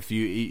looking. If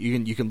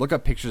you can look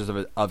up pictures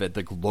of it,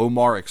 the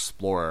Glomar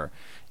Explorer,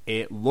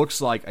 It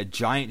looks like a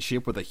giant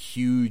ship with a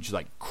huge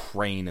like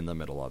crane in the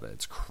middle of it.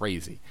 It's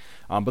crazy.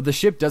 But the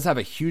ship does have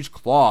a huge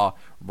claw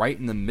right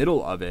in the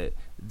middle of it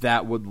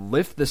that would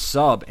lift the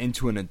sub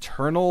into an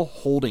internal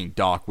holding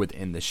dock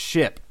within the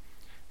ship.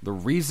 The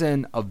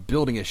reason of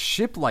building a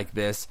ship like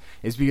this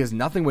is because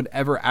nothing would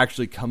ever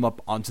actually come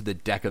up onto the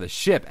deck of the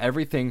ship.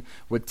 Everything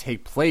would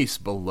take place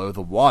below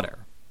the water.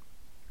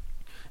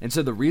 And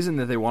so the reason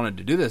that they wanted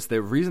to do this,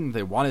 the reason that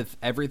they wanted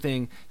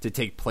everything to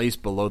take place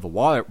below the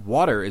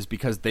water is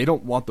because they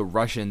don't want the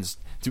Russians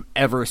to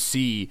ever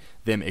see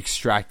them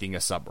extracting a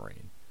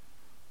submarine.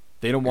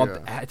 They don't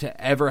want to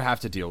ever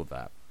have to deal with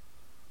that.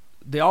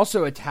 They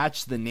also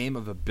attached the name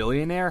of a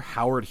billionaire,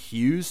 Howard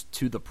Hughes,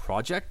 to the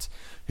project,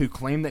 who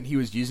claimed that he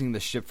was using the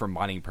ship for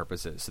mining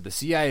purposes. So the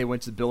CIA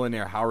went to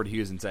billionaire Howard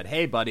Hughes and said,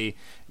 hey, buddy,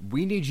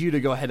 we need you to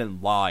go ahead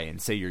and lie and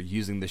say you're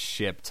using the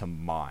ship to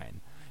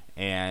mine.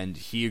 And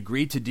he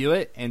agreed to do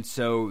it, and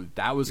so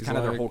that was kind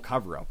of their whole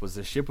cover-up, was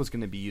the ship was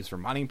going to be used for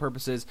mining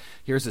purposes.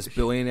 Here's this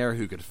billionaire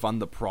who could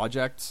fund the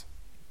project.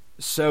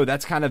 So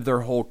that's kind of their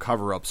whole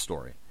cover-up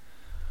story.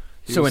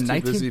 He was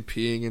too busy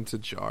peeing into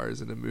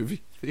jars in a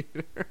movie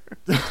theater.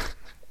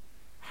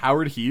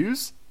 Howard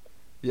Hughes?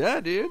 Yeah,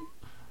 dude.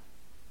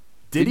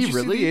 Did he you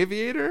really? See The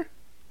Aviator?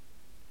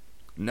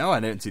 No, I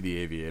didn't see The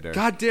Aviator.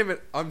 God damn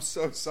it. I'm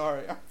so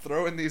sorry. I'm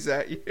throwing these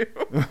at you.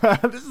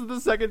 This is the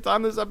second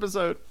time this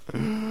episode.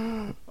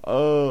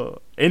 Oh.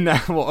 In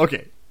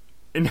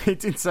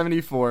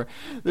 1974,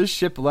 the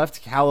ship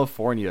left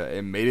California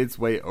and made its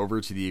way over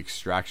to the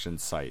extraction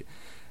site.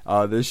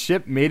 The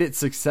ship made it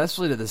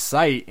successfully to the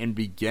site and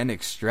began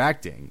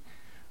extracting.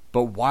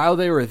 But while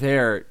they were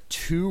there,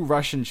 2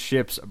 Russian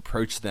ships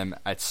approached them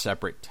at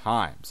separate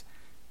times.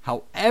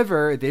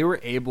 However, they were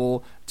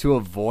able to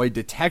avoid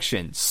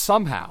detection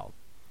somehow.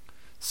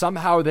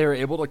 Somehow they were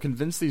able to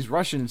convince these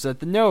Russians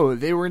that no,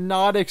 they were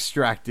not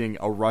extracting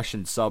a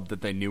Russian sub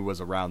that they knew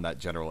was around that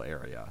general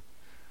area.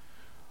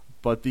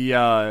 But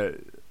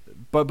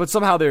but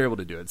somehow they were able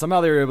to do it.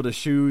 Somehow they were able to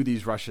shoo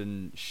these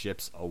Russian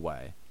ships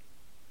away.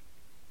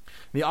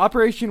 The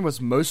operation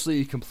was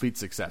mostly a complete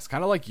success.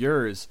 Kind of like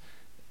yours,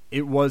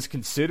 it was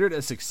considered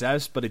a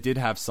success, but it did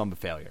have some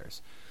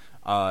failures.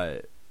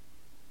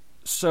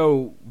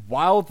 So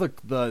while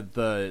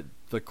the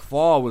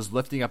claw was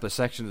lifting up a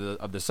section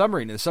of the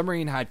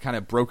submarine had kind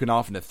of broken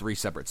off into 3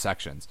 separate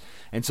sections.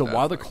 And so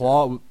while the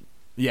claw,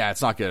 yeah,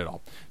 it's not good at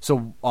all.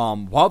 So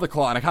while the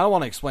claw, and I kind of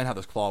want to explain how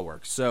this claw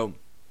works. So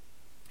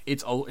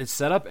it's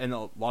set up in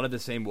a lot of the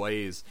same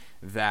ways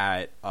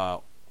that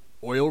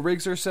oil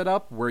rigs are set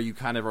up, where you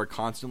kind of are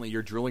constantly,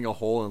 you're drilling a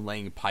hole and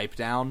laying pipe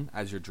down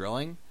as you're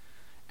drilling,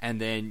 and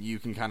then you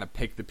can kind of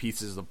pick the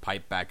pieces of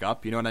pipe back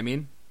up. You know what I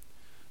mean?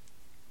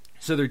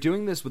 So they're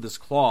doing this with this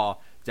claw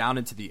down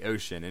into the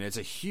ocean, and it's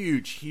a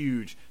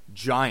huge,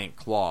 giant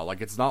claw.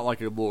 Like, it's not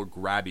like a little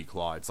grabby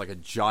claw. It's like a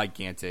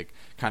gigantic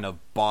kind of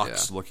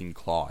box-looking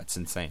claw. It's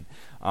insane.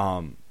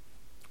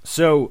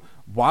 So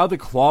while the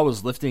claw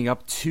was lifting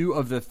up 2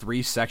 of the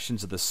 3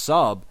 sections of the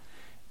sub,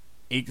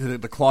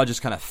 the claw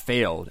just kind of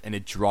failed, and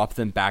it dropped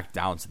them back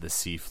down to the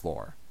sea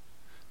floor.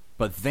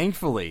 But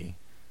thankfully,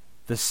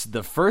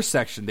 the first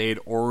section, they had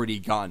already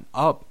gotten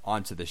up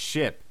onto the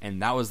ship,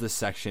 and that was the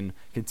section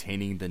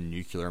containing the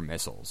nuclear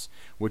missiles,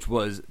 which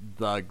was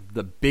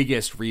the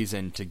biggest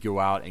reason to go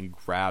out and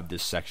grab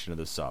this section of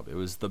the sub. It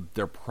was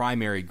their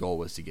primary goal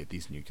was to get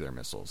these nuclear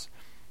missiles.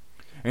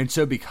 And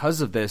so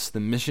because of this, the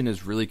mission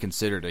is really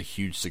considered a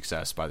huge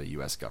success by the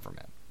U.S.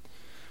 government.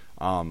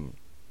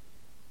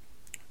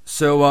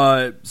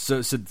 So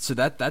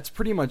that's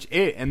pretty much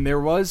it. And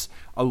there was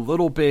a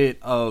little bit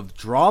of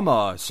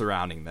drama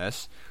surrounding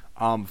this.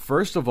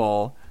 First of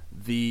all,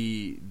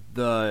 the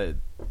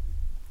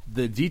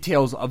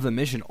details of the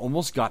mission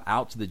almost got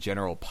out to the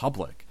general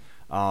public.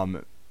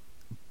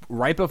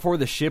 Right before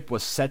the ship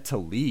was set to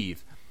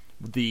leave,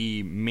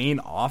 the main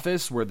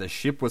office where the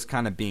ship was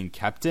kind of being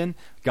kept in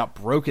got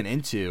broken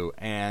into,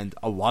 and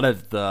a lot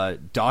of the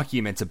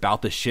documents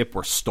about the ship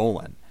were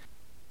stolen.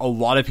 A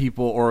lot of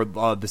people, or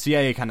the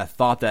CIA, kind of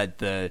thought that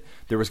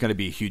there was going to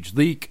be a huge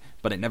leak,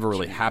 but it never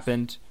really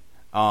happened.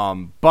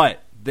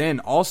 But then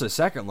also,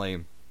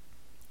 secondly,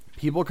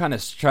 people kind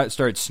of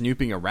started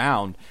snooping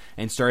around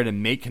and started to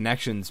make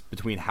connections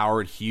between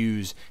Howard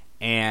Hughes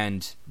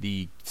and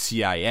the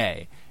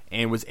CIA,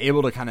 and was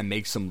able to kind of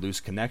make some loose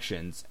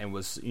connections, and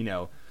was,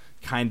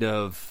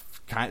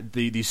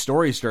 these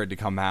stories started to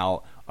come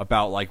out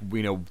about, like,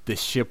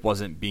 this ship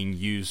wasn't being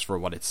used for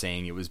what it's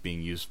saying it was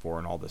being used for,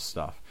 and all this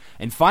stuff.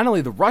 And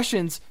finally, the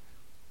Russians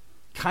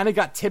kind of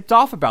got tipped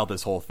off about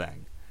this whole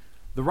thing.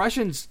 The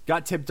Russians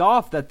got tipped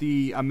off that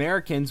the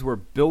Americans were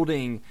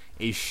building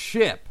a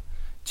ship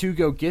to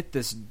go get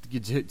this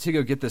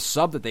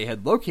sub that they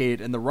had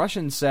located, and the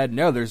Russians said,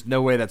 no, there's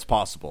no way that's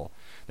possible.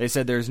 They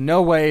said there's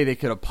no way they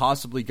could have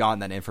possibly gotten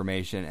that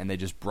information, and they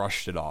just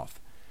brushed it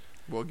off.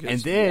 Well,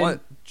 guess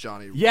what,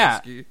 Johnny Whiskey?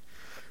 Yeah.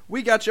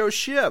 We got your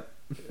ship.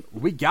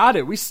 We got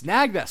it. We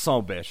snagged that son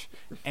of a bitch.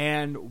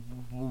 And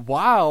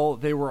while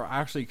they were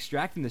actually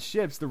extracting the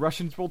ships, the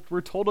Russians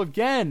were told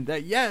again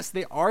that, yes,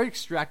 they are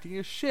extracting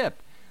a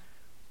ship.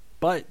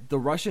 But the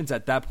Russians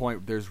at that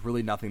point, there's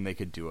really nothing they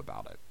could do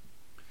about it.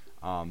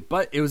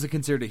 But it was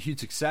considered a huge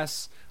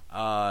success.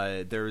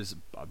 There's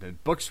been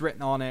books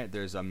written on it.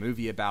 There's a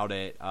movie about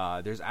it.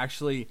 There's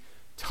actually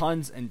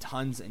tons and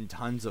tons and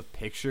tons of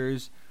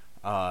pictures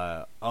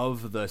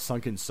of the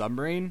sunken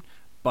submarine,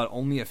 but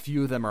only a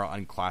few of them are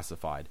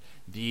unclassified.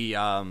 The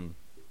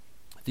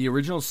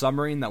original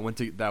submarine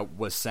that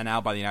was sent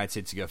out by the United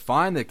States to go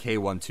find the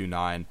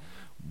K-129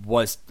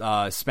 was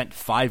spent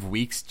 5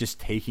 weeks just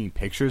taking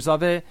pictures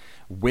of it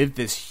with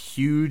this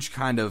huge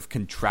kind of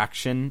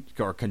contraption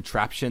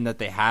that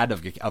they had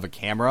of a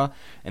camera,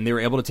 and they were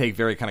able to take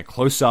very kind of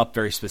close up,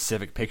 very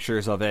specific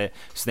pictures of it,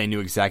 so they knew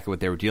exactly what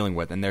they were dealing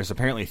with. And there's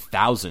apparently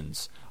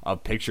thousands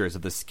of pictures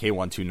of this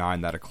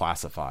K-129 that are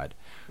classified.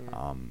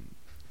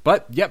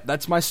 But yep,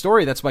 that's my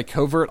story. That's my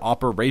covert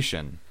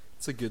operation.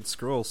 It's a good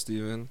scroll,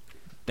 Steven.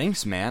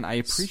 Thanks, man. I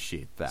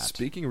appreciate that.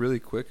 Speaking really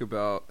quick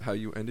about how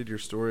you ended your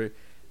story,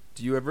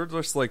 do you ever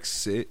just like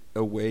sit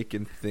awake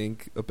and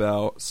think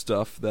about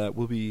stuff that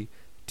will be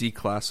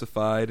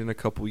declassified in a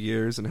couple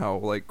years and how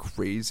like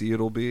crazy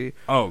it'll be?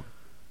 Oh,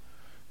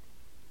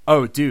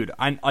 dude,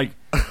 I'm like,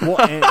 well,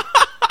 and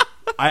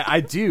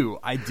I do,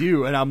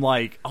 and I'm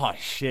like, oh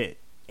shit,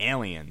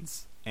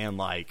 aliens, and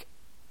like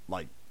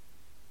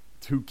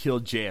who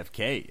killed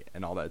JFK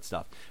and all that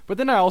stuff. But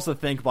then I also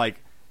think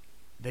like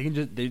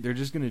they're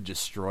just gonna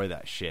destroy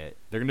that shit.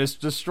 They're gonna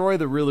destroy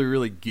the really,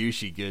 really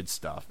gooshy good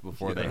stuff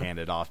before they hand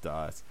it off to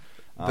us.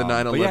 The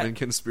 9/11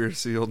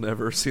 conspiracy will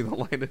never see the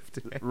light of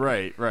day.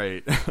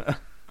 Right.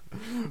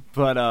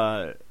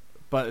 but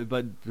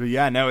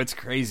yeah, no, it's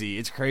crazy.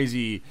 It's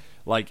crazy,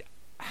 like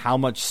how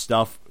much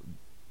stuff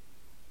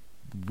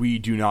we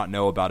do not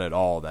know about at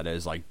all. That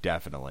is like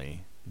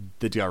definitely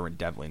the government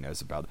definitely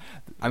knows about.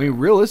 I mean,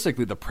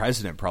 realistically, the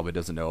president probably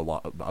doesn't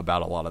know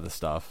about a lot of the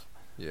stuff.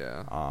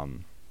 Yeah.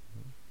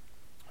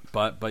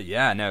 But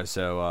yeah, no.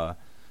 So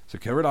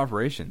covert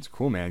operations,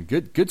 cool, man.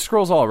 Good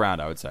scrolls all around,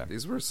 I would say.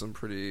 These were some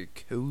pretty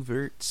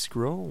covert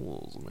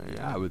scrolls, man.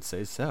 Yeah, I would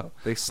say so.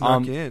 They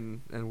snuck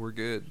in, and we're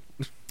good.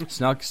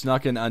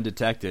 snuck in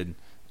undetected,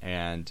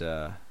 and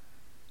I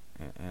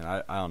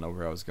don't know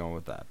where I was going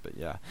with that, but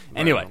yeah.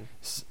 Anyway,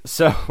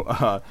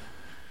 so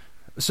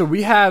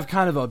we have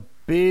kind of a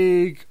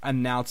big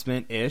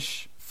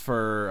announcement-ish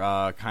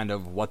for kind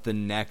of what the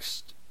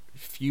next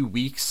few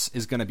weeks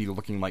is going to be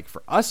looking like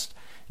for us.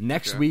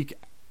 Next week,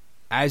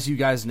 as you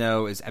guys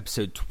know, is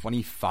episode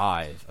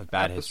 25 of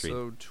Bad History.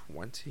 Episode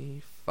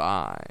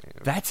 25.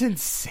 That's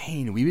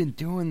insane. We've been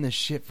doing this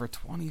shit for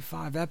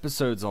 25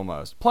 episodes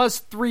almost. Plus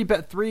three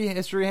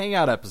History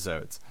Hangout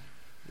episodes.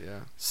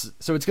 Yeah.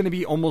 So it's going to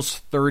be almost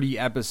 30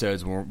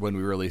 episodes when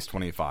we release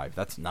 25.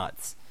 That's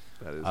nuts.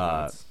 That is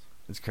nuts.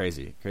 It's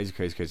crazy.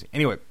 Crazy.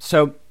 Anyway,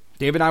 so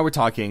Dave and I were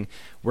talking.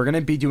 We're going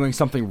to be doing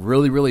something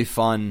really, really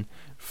fun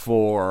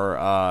for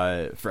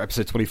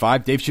episode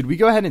 25. Dave, should we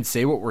go ahead and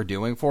say what we're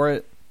doing for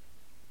it?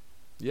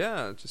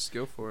 Yeah, just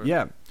go for it.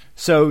 Yeah.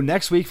 So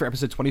next week for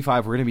episode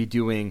 25, we're going to be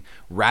doing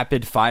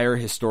rapid fire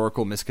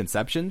historical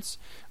misconceptions.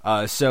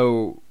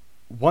 So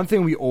one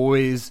thing we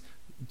always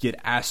get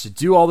asked to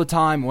do all the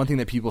time, one thing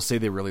that people say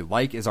they really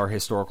like is our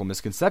historical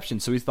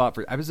misconceptions. So we thought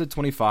for episode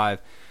 25,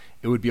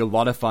 it would be a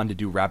lot of fun to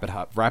do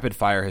rapid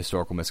fire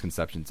historical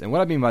misconceptions. And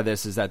what I mean by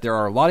this is that there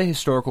are a lot of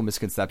historical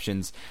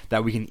misconceptions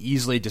that we can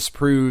easily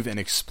disprove and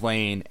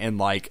explain in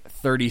like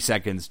 30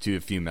 seconds to a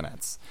few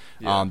minutes.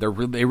 Yeah.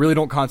 They really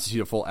don't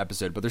constitute a full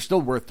episode, but they're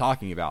still worth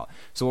talking about.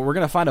 So we're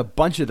going to find a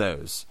bunch of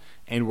those,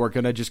 and we're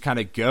going to just kind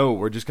of go.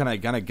 We're just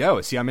going to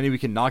go. See how many we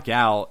can knock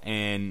out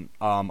in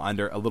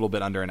under a little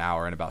bit under an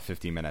hour in about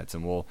 15 minutes.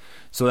 And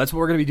so that's what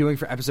we're going to be doing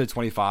for episode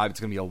 25. It's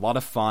going to be a lot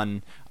of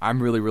fun.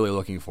 I'm really, really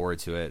looking forward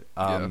to it.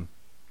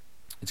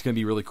 It's going to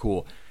be really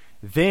cool.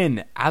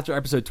 Then, after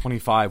episode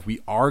 25, we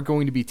are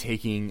going to be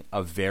taking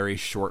a very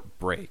short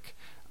break.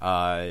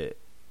 As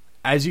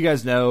you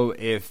guys know,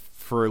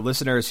 for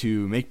listeners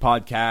who make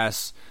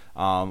podcasts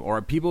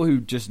or people who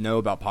just know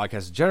about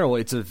podcasts in general,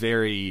 it's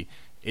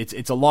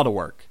a lot of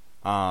work.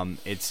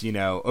 It's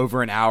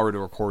over an hour to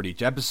record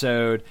each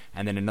episode,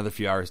 and then another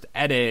few hours to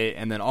edit,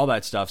 and then all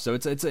that stuff. So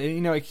it's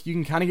you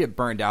can kind of get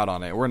burned out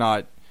on it. We're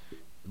not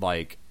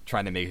like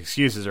trying to make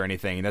excuses or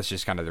anything. That's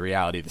just kind of the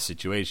reality of the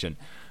situation.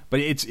 But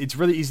it's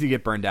really easy to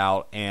get burned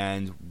out,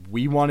 and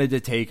we wanted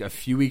to take a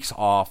few weeks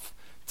off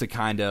to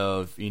kind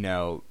of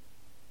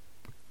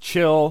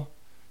chill,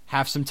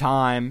 have some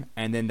time,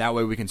 and then that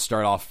way we can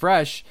start off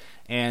fresh.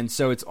 And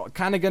so it's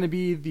kind of going to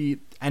be the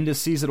end of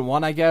season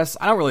 1, I guess.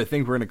 I don't really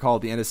think we're going to call it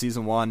the end of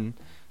season 1,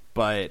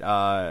 but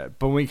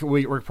we're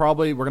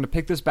going to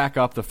pick this back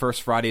up the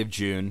first Friday of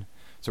June.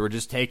 So we're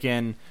just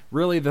taking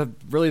really the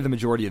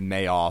majority of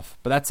May off,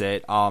 but that's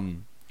it.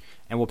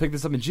 And we'll pick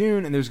this up in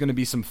June, and there's going to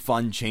be some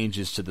fun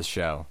changes to the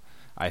show,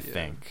 I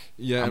think.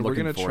 Yeah, and we're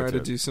going to try to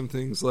do some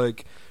things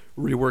like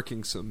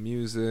reworking some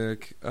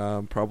music,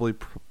 probably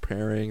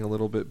preparing a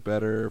little bit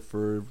better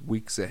for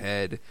weeks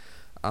ahead.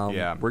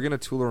 We're going to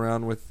tool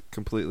around with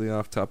Completely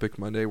Off Topic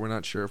Monday. We're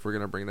not sure if we're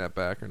going to bring that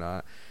back or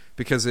not,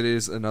 because it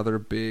is another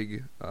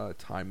big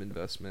time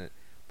investment.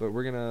 but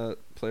we're gonna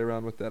play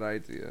around with that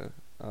idea.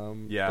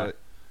 Yeah. But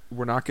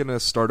we're not gonna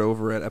start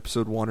over at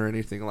episode 1 or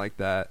anything like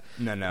that.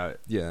 No.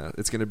 Yeah,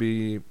 it's gonna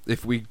be,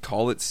 if we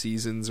call it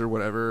seasons or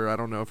whatever, I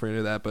don't know if we're gonna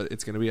do that, but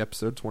it's gonna be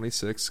episode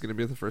 26. It's gonna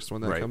be the first one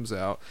that comes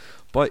out.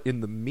 But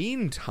in the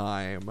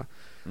meantime,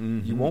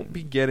 you won't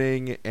be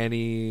getting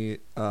any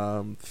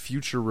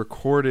future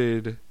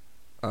recorded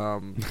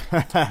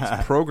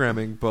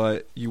programming,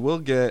 but you will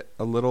get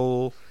a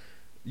little.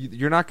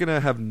 You're not gonna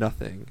have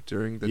nothing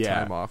during the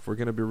time off. We're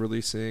gonna be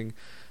releasing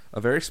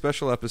a very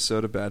special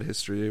episode of Bad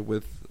History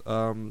with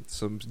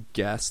some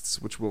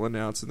guests, which we'll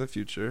announce in the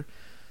future.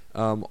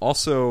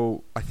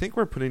 Also, I think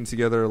we're putting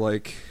together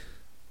like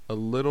a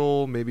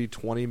little, maybe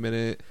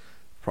 20-minute,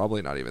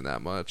 probably not even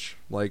that much,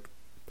 like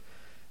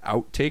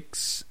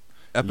outtakes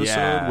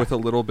episode with a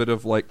little bit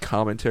of like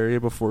commentary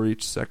before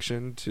each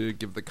section to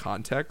give the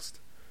context.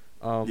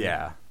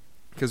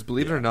 Because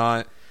believe it or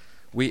not,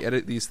 we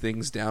edit these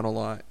things down a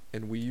lot,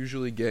 and we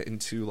usually get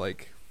into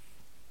like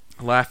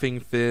laughing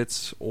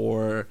fits,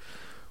 or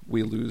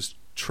we lose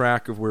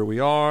track of where we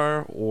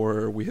are,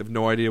 or we have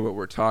no idea what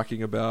we're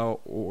talking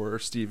about, or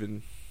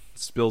Steven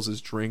spills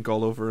his drink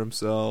all over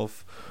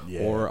himself,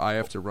 or I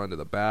have to run to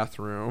the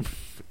bathroom.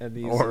 And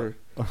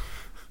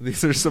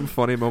these are some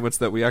funny moments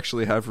that we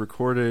actually have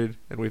recorded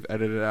and we've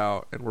edited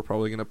out, and we're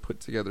probably going to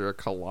put together a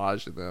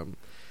collage of them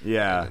and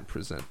then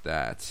present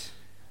that.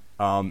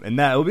 And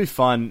that will be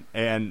fun,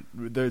 and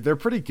they're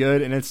pretty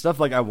good, and it's stuff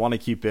like I want to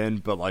keep in,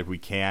 but like we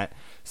can't.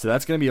 So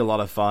that's going to be a lot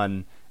of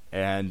fun.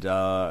 And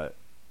I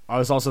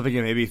was also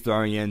thinking maybe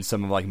throwing in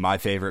some of like my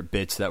favorite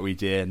bits that we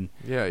did.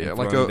 Yeah,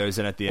 like those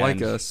in at the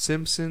end, like a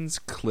Simpsons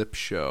clip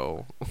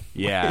show.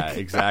 Yeah,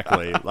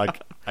 exactly.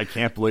 Like I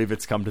can't believe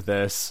it's come to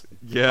this.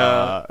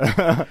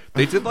 Yeah,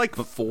 they did like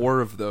 4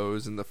 of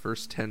those in the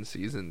first 10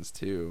 seasons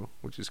too,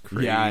 which is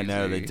crazy. Yeah, I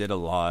know they did a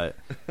lot,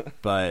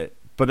 but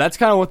that's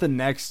kind of what the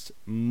next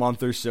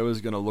month or so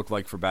is going to look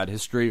like for Bad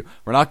History.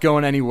 We're not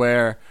going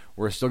anywhere.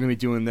 We're still going to be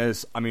doing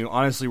this. I mean,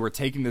 honestly, we're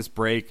taking this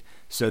break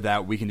so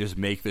that we can just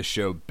make the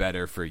show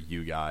better for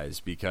you guys,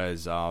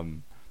 because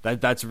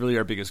that's really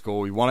our biggest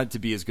goal. We want it to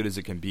be as good as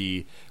it can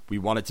be. We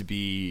want it to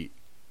be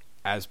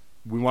as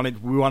we want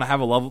to have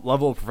a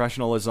level of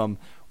professionalism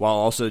while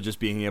also just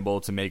being able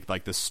to make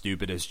like the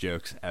stupidest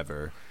jokes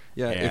ever.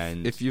 Yeah,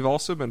 and if you've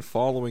also been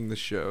following the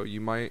show,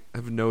 you might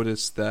have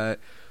noticed that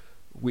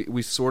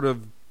we sort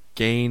of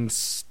gained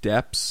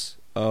steps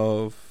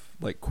of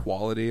like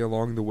quality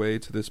along the way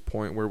to this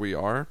point where we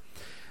are,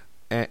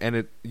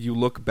 and you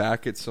look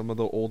back at some of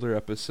the older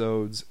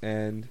episodes,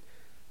 and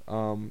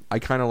I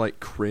kind of like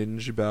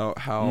cringe about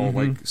how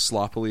like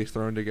sloppily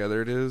thrown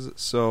together it is.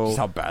 So just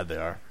how bad they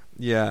are.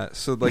 Yeah,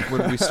 so like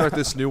when we start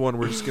this new one,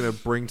 we're just gonna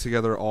bring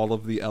together all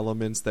of the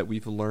elements that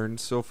we've learned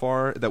so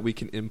far that we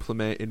can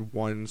implement in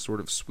one sort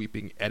of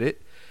sweeping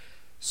edit.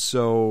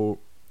 So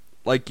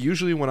like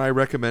usually when I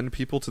recommend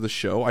people to the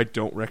show, I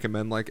don't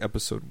recommend like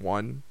episode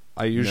 1.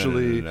 I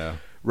usually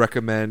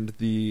recommend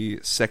the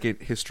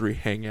second history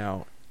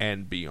hangout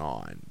and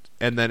beyond.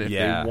 And then if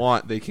they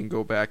want, they can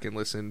go back and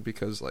listen,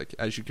 because like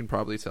as you can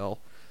probably tell,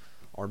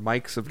 our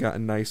mics have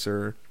gotten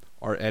nicer,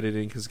 our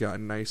editing has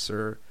gotten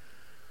nicer.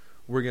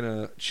 We're going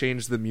to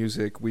change the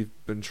music. We've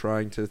been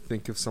trying to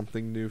think of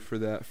something new for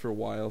that for a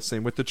while.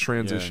 Same with the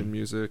transition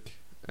music.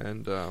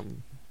 And I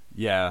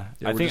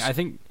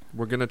think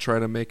we're going to try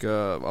to make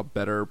a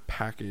better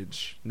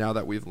package now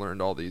that we've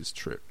learned all these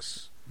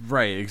tricks.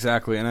 Right,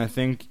 exactly. And I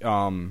think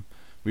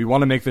we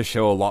want to make the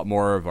show a lot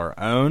more of our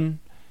own,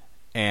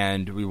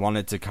 and we want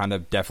it to kind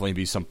of definitely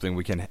be something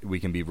we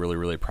can be really,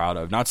 really proud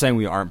of. Not saying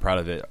we aren't proud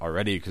of it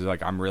already, because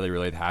like I'm really,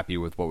 really happy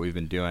with what we've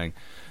been doing.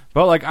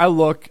 But like I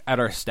look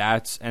at our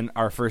stats, and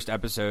our first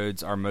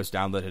episode's our most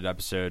downloaded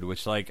episode,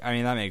 which like I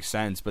mean that makes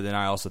sense. But then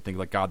I also think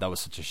like, God, that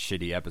was such a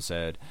shitty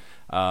episode,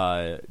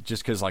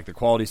 just because like the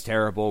quality's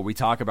terrible. We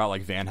talk about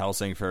like Van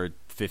Helsing for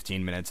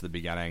 15 minutes at the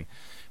beginning.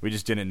 We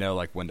just didn't know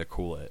like when to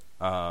cool it.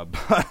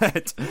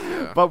 But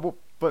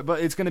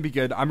it's gonna be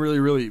good. I'm really,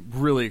 really,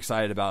 really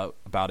excited about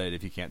it.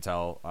 If you can't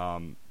tell,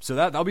 so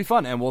that'll be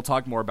fun, and we'll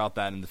talk more about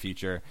that in the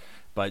future.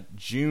 But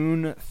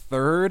June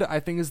 3rd, I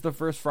think, is the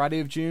first Friday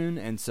of June,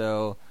 and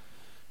so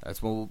that's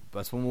when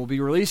we'll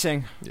be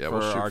releasing. Yeah,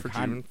 we'll shoot for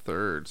June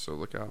 3rd, so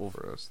look out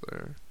for us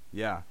there.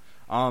 Yeah.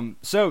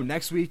 So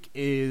next week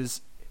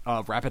is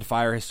rapid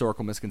fire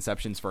historical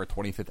misconceptions for our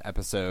 25th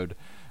episode.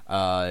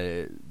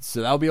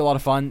 So that'll be a lot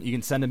of fun. You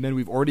can send them in.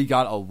 We've already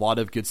got a lot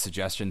of good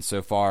suggestions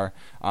so far,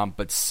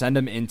 but send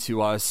them in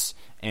to us,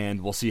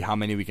 and we'll see how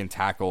many we can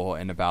tackle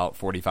in about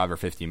 45 or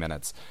 50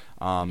 minutes.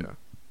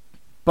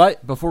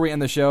 But before we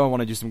end the show, I want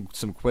to do some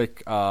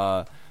quick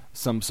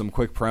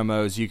quick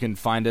promos. You can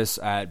find us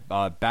at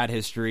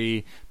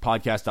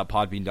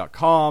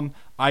badhistorypodcast.podbean.com,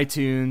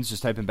 iTunes.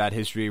 Just type in Bad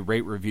History,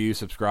 rate, review,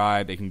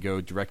 subscribe. It can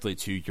go directly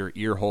to your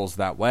ear holes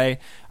that way.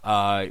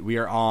 We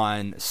are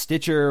on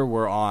Stitcher.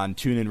 We're on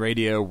TuneIn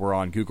Radio. We're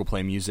on Google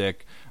Play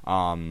Music.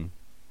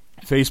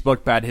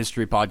 Facebook, Bad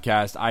History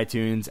Podcast.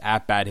 iTunes,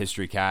 at Bad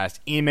History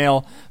Cast.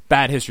 Email,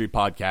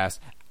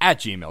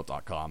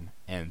 badhistorypodcast@gmail.com.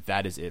 And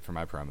that is it for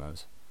my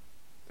promos.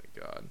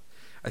 God.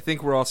 I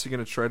think we're also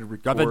going to try to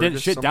record. Got that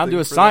shit down to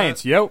a something for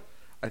science, that. yo.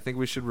 I think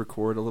we should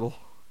record a little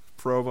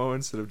promo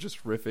instead of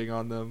just riffing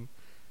on them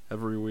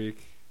every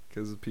week,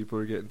 because people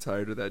are getting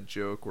tired of that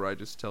joke where I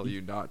just tell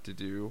you not to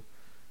do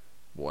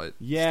what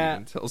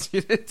Steven tells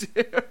you to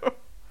do.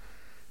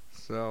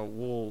 So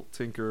we'll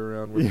tinker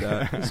around with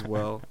that as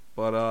well.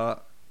 But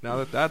now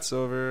that that's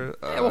over,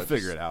 We'll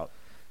figure it out.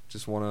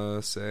 Just want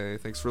to say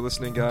thanks for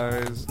listening,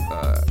 guys.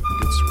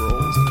 Good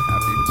scrolls and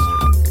happy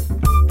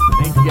history.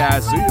 Thank you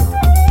guys. See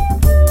you.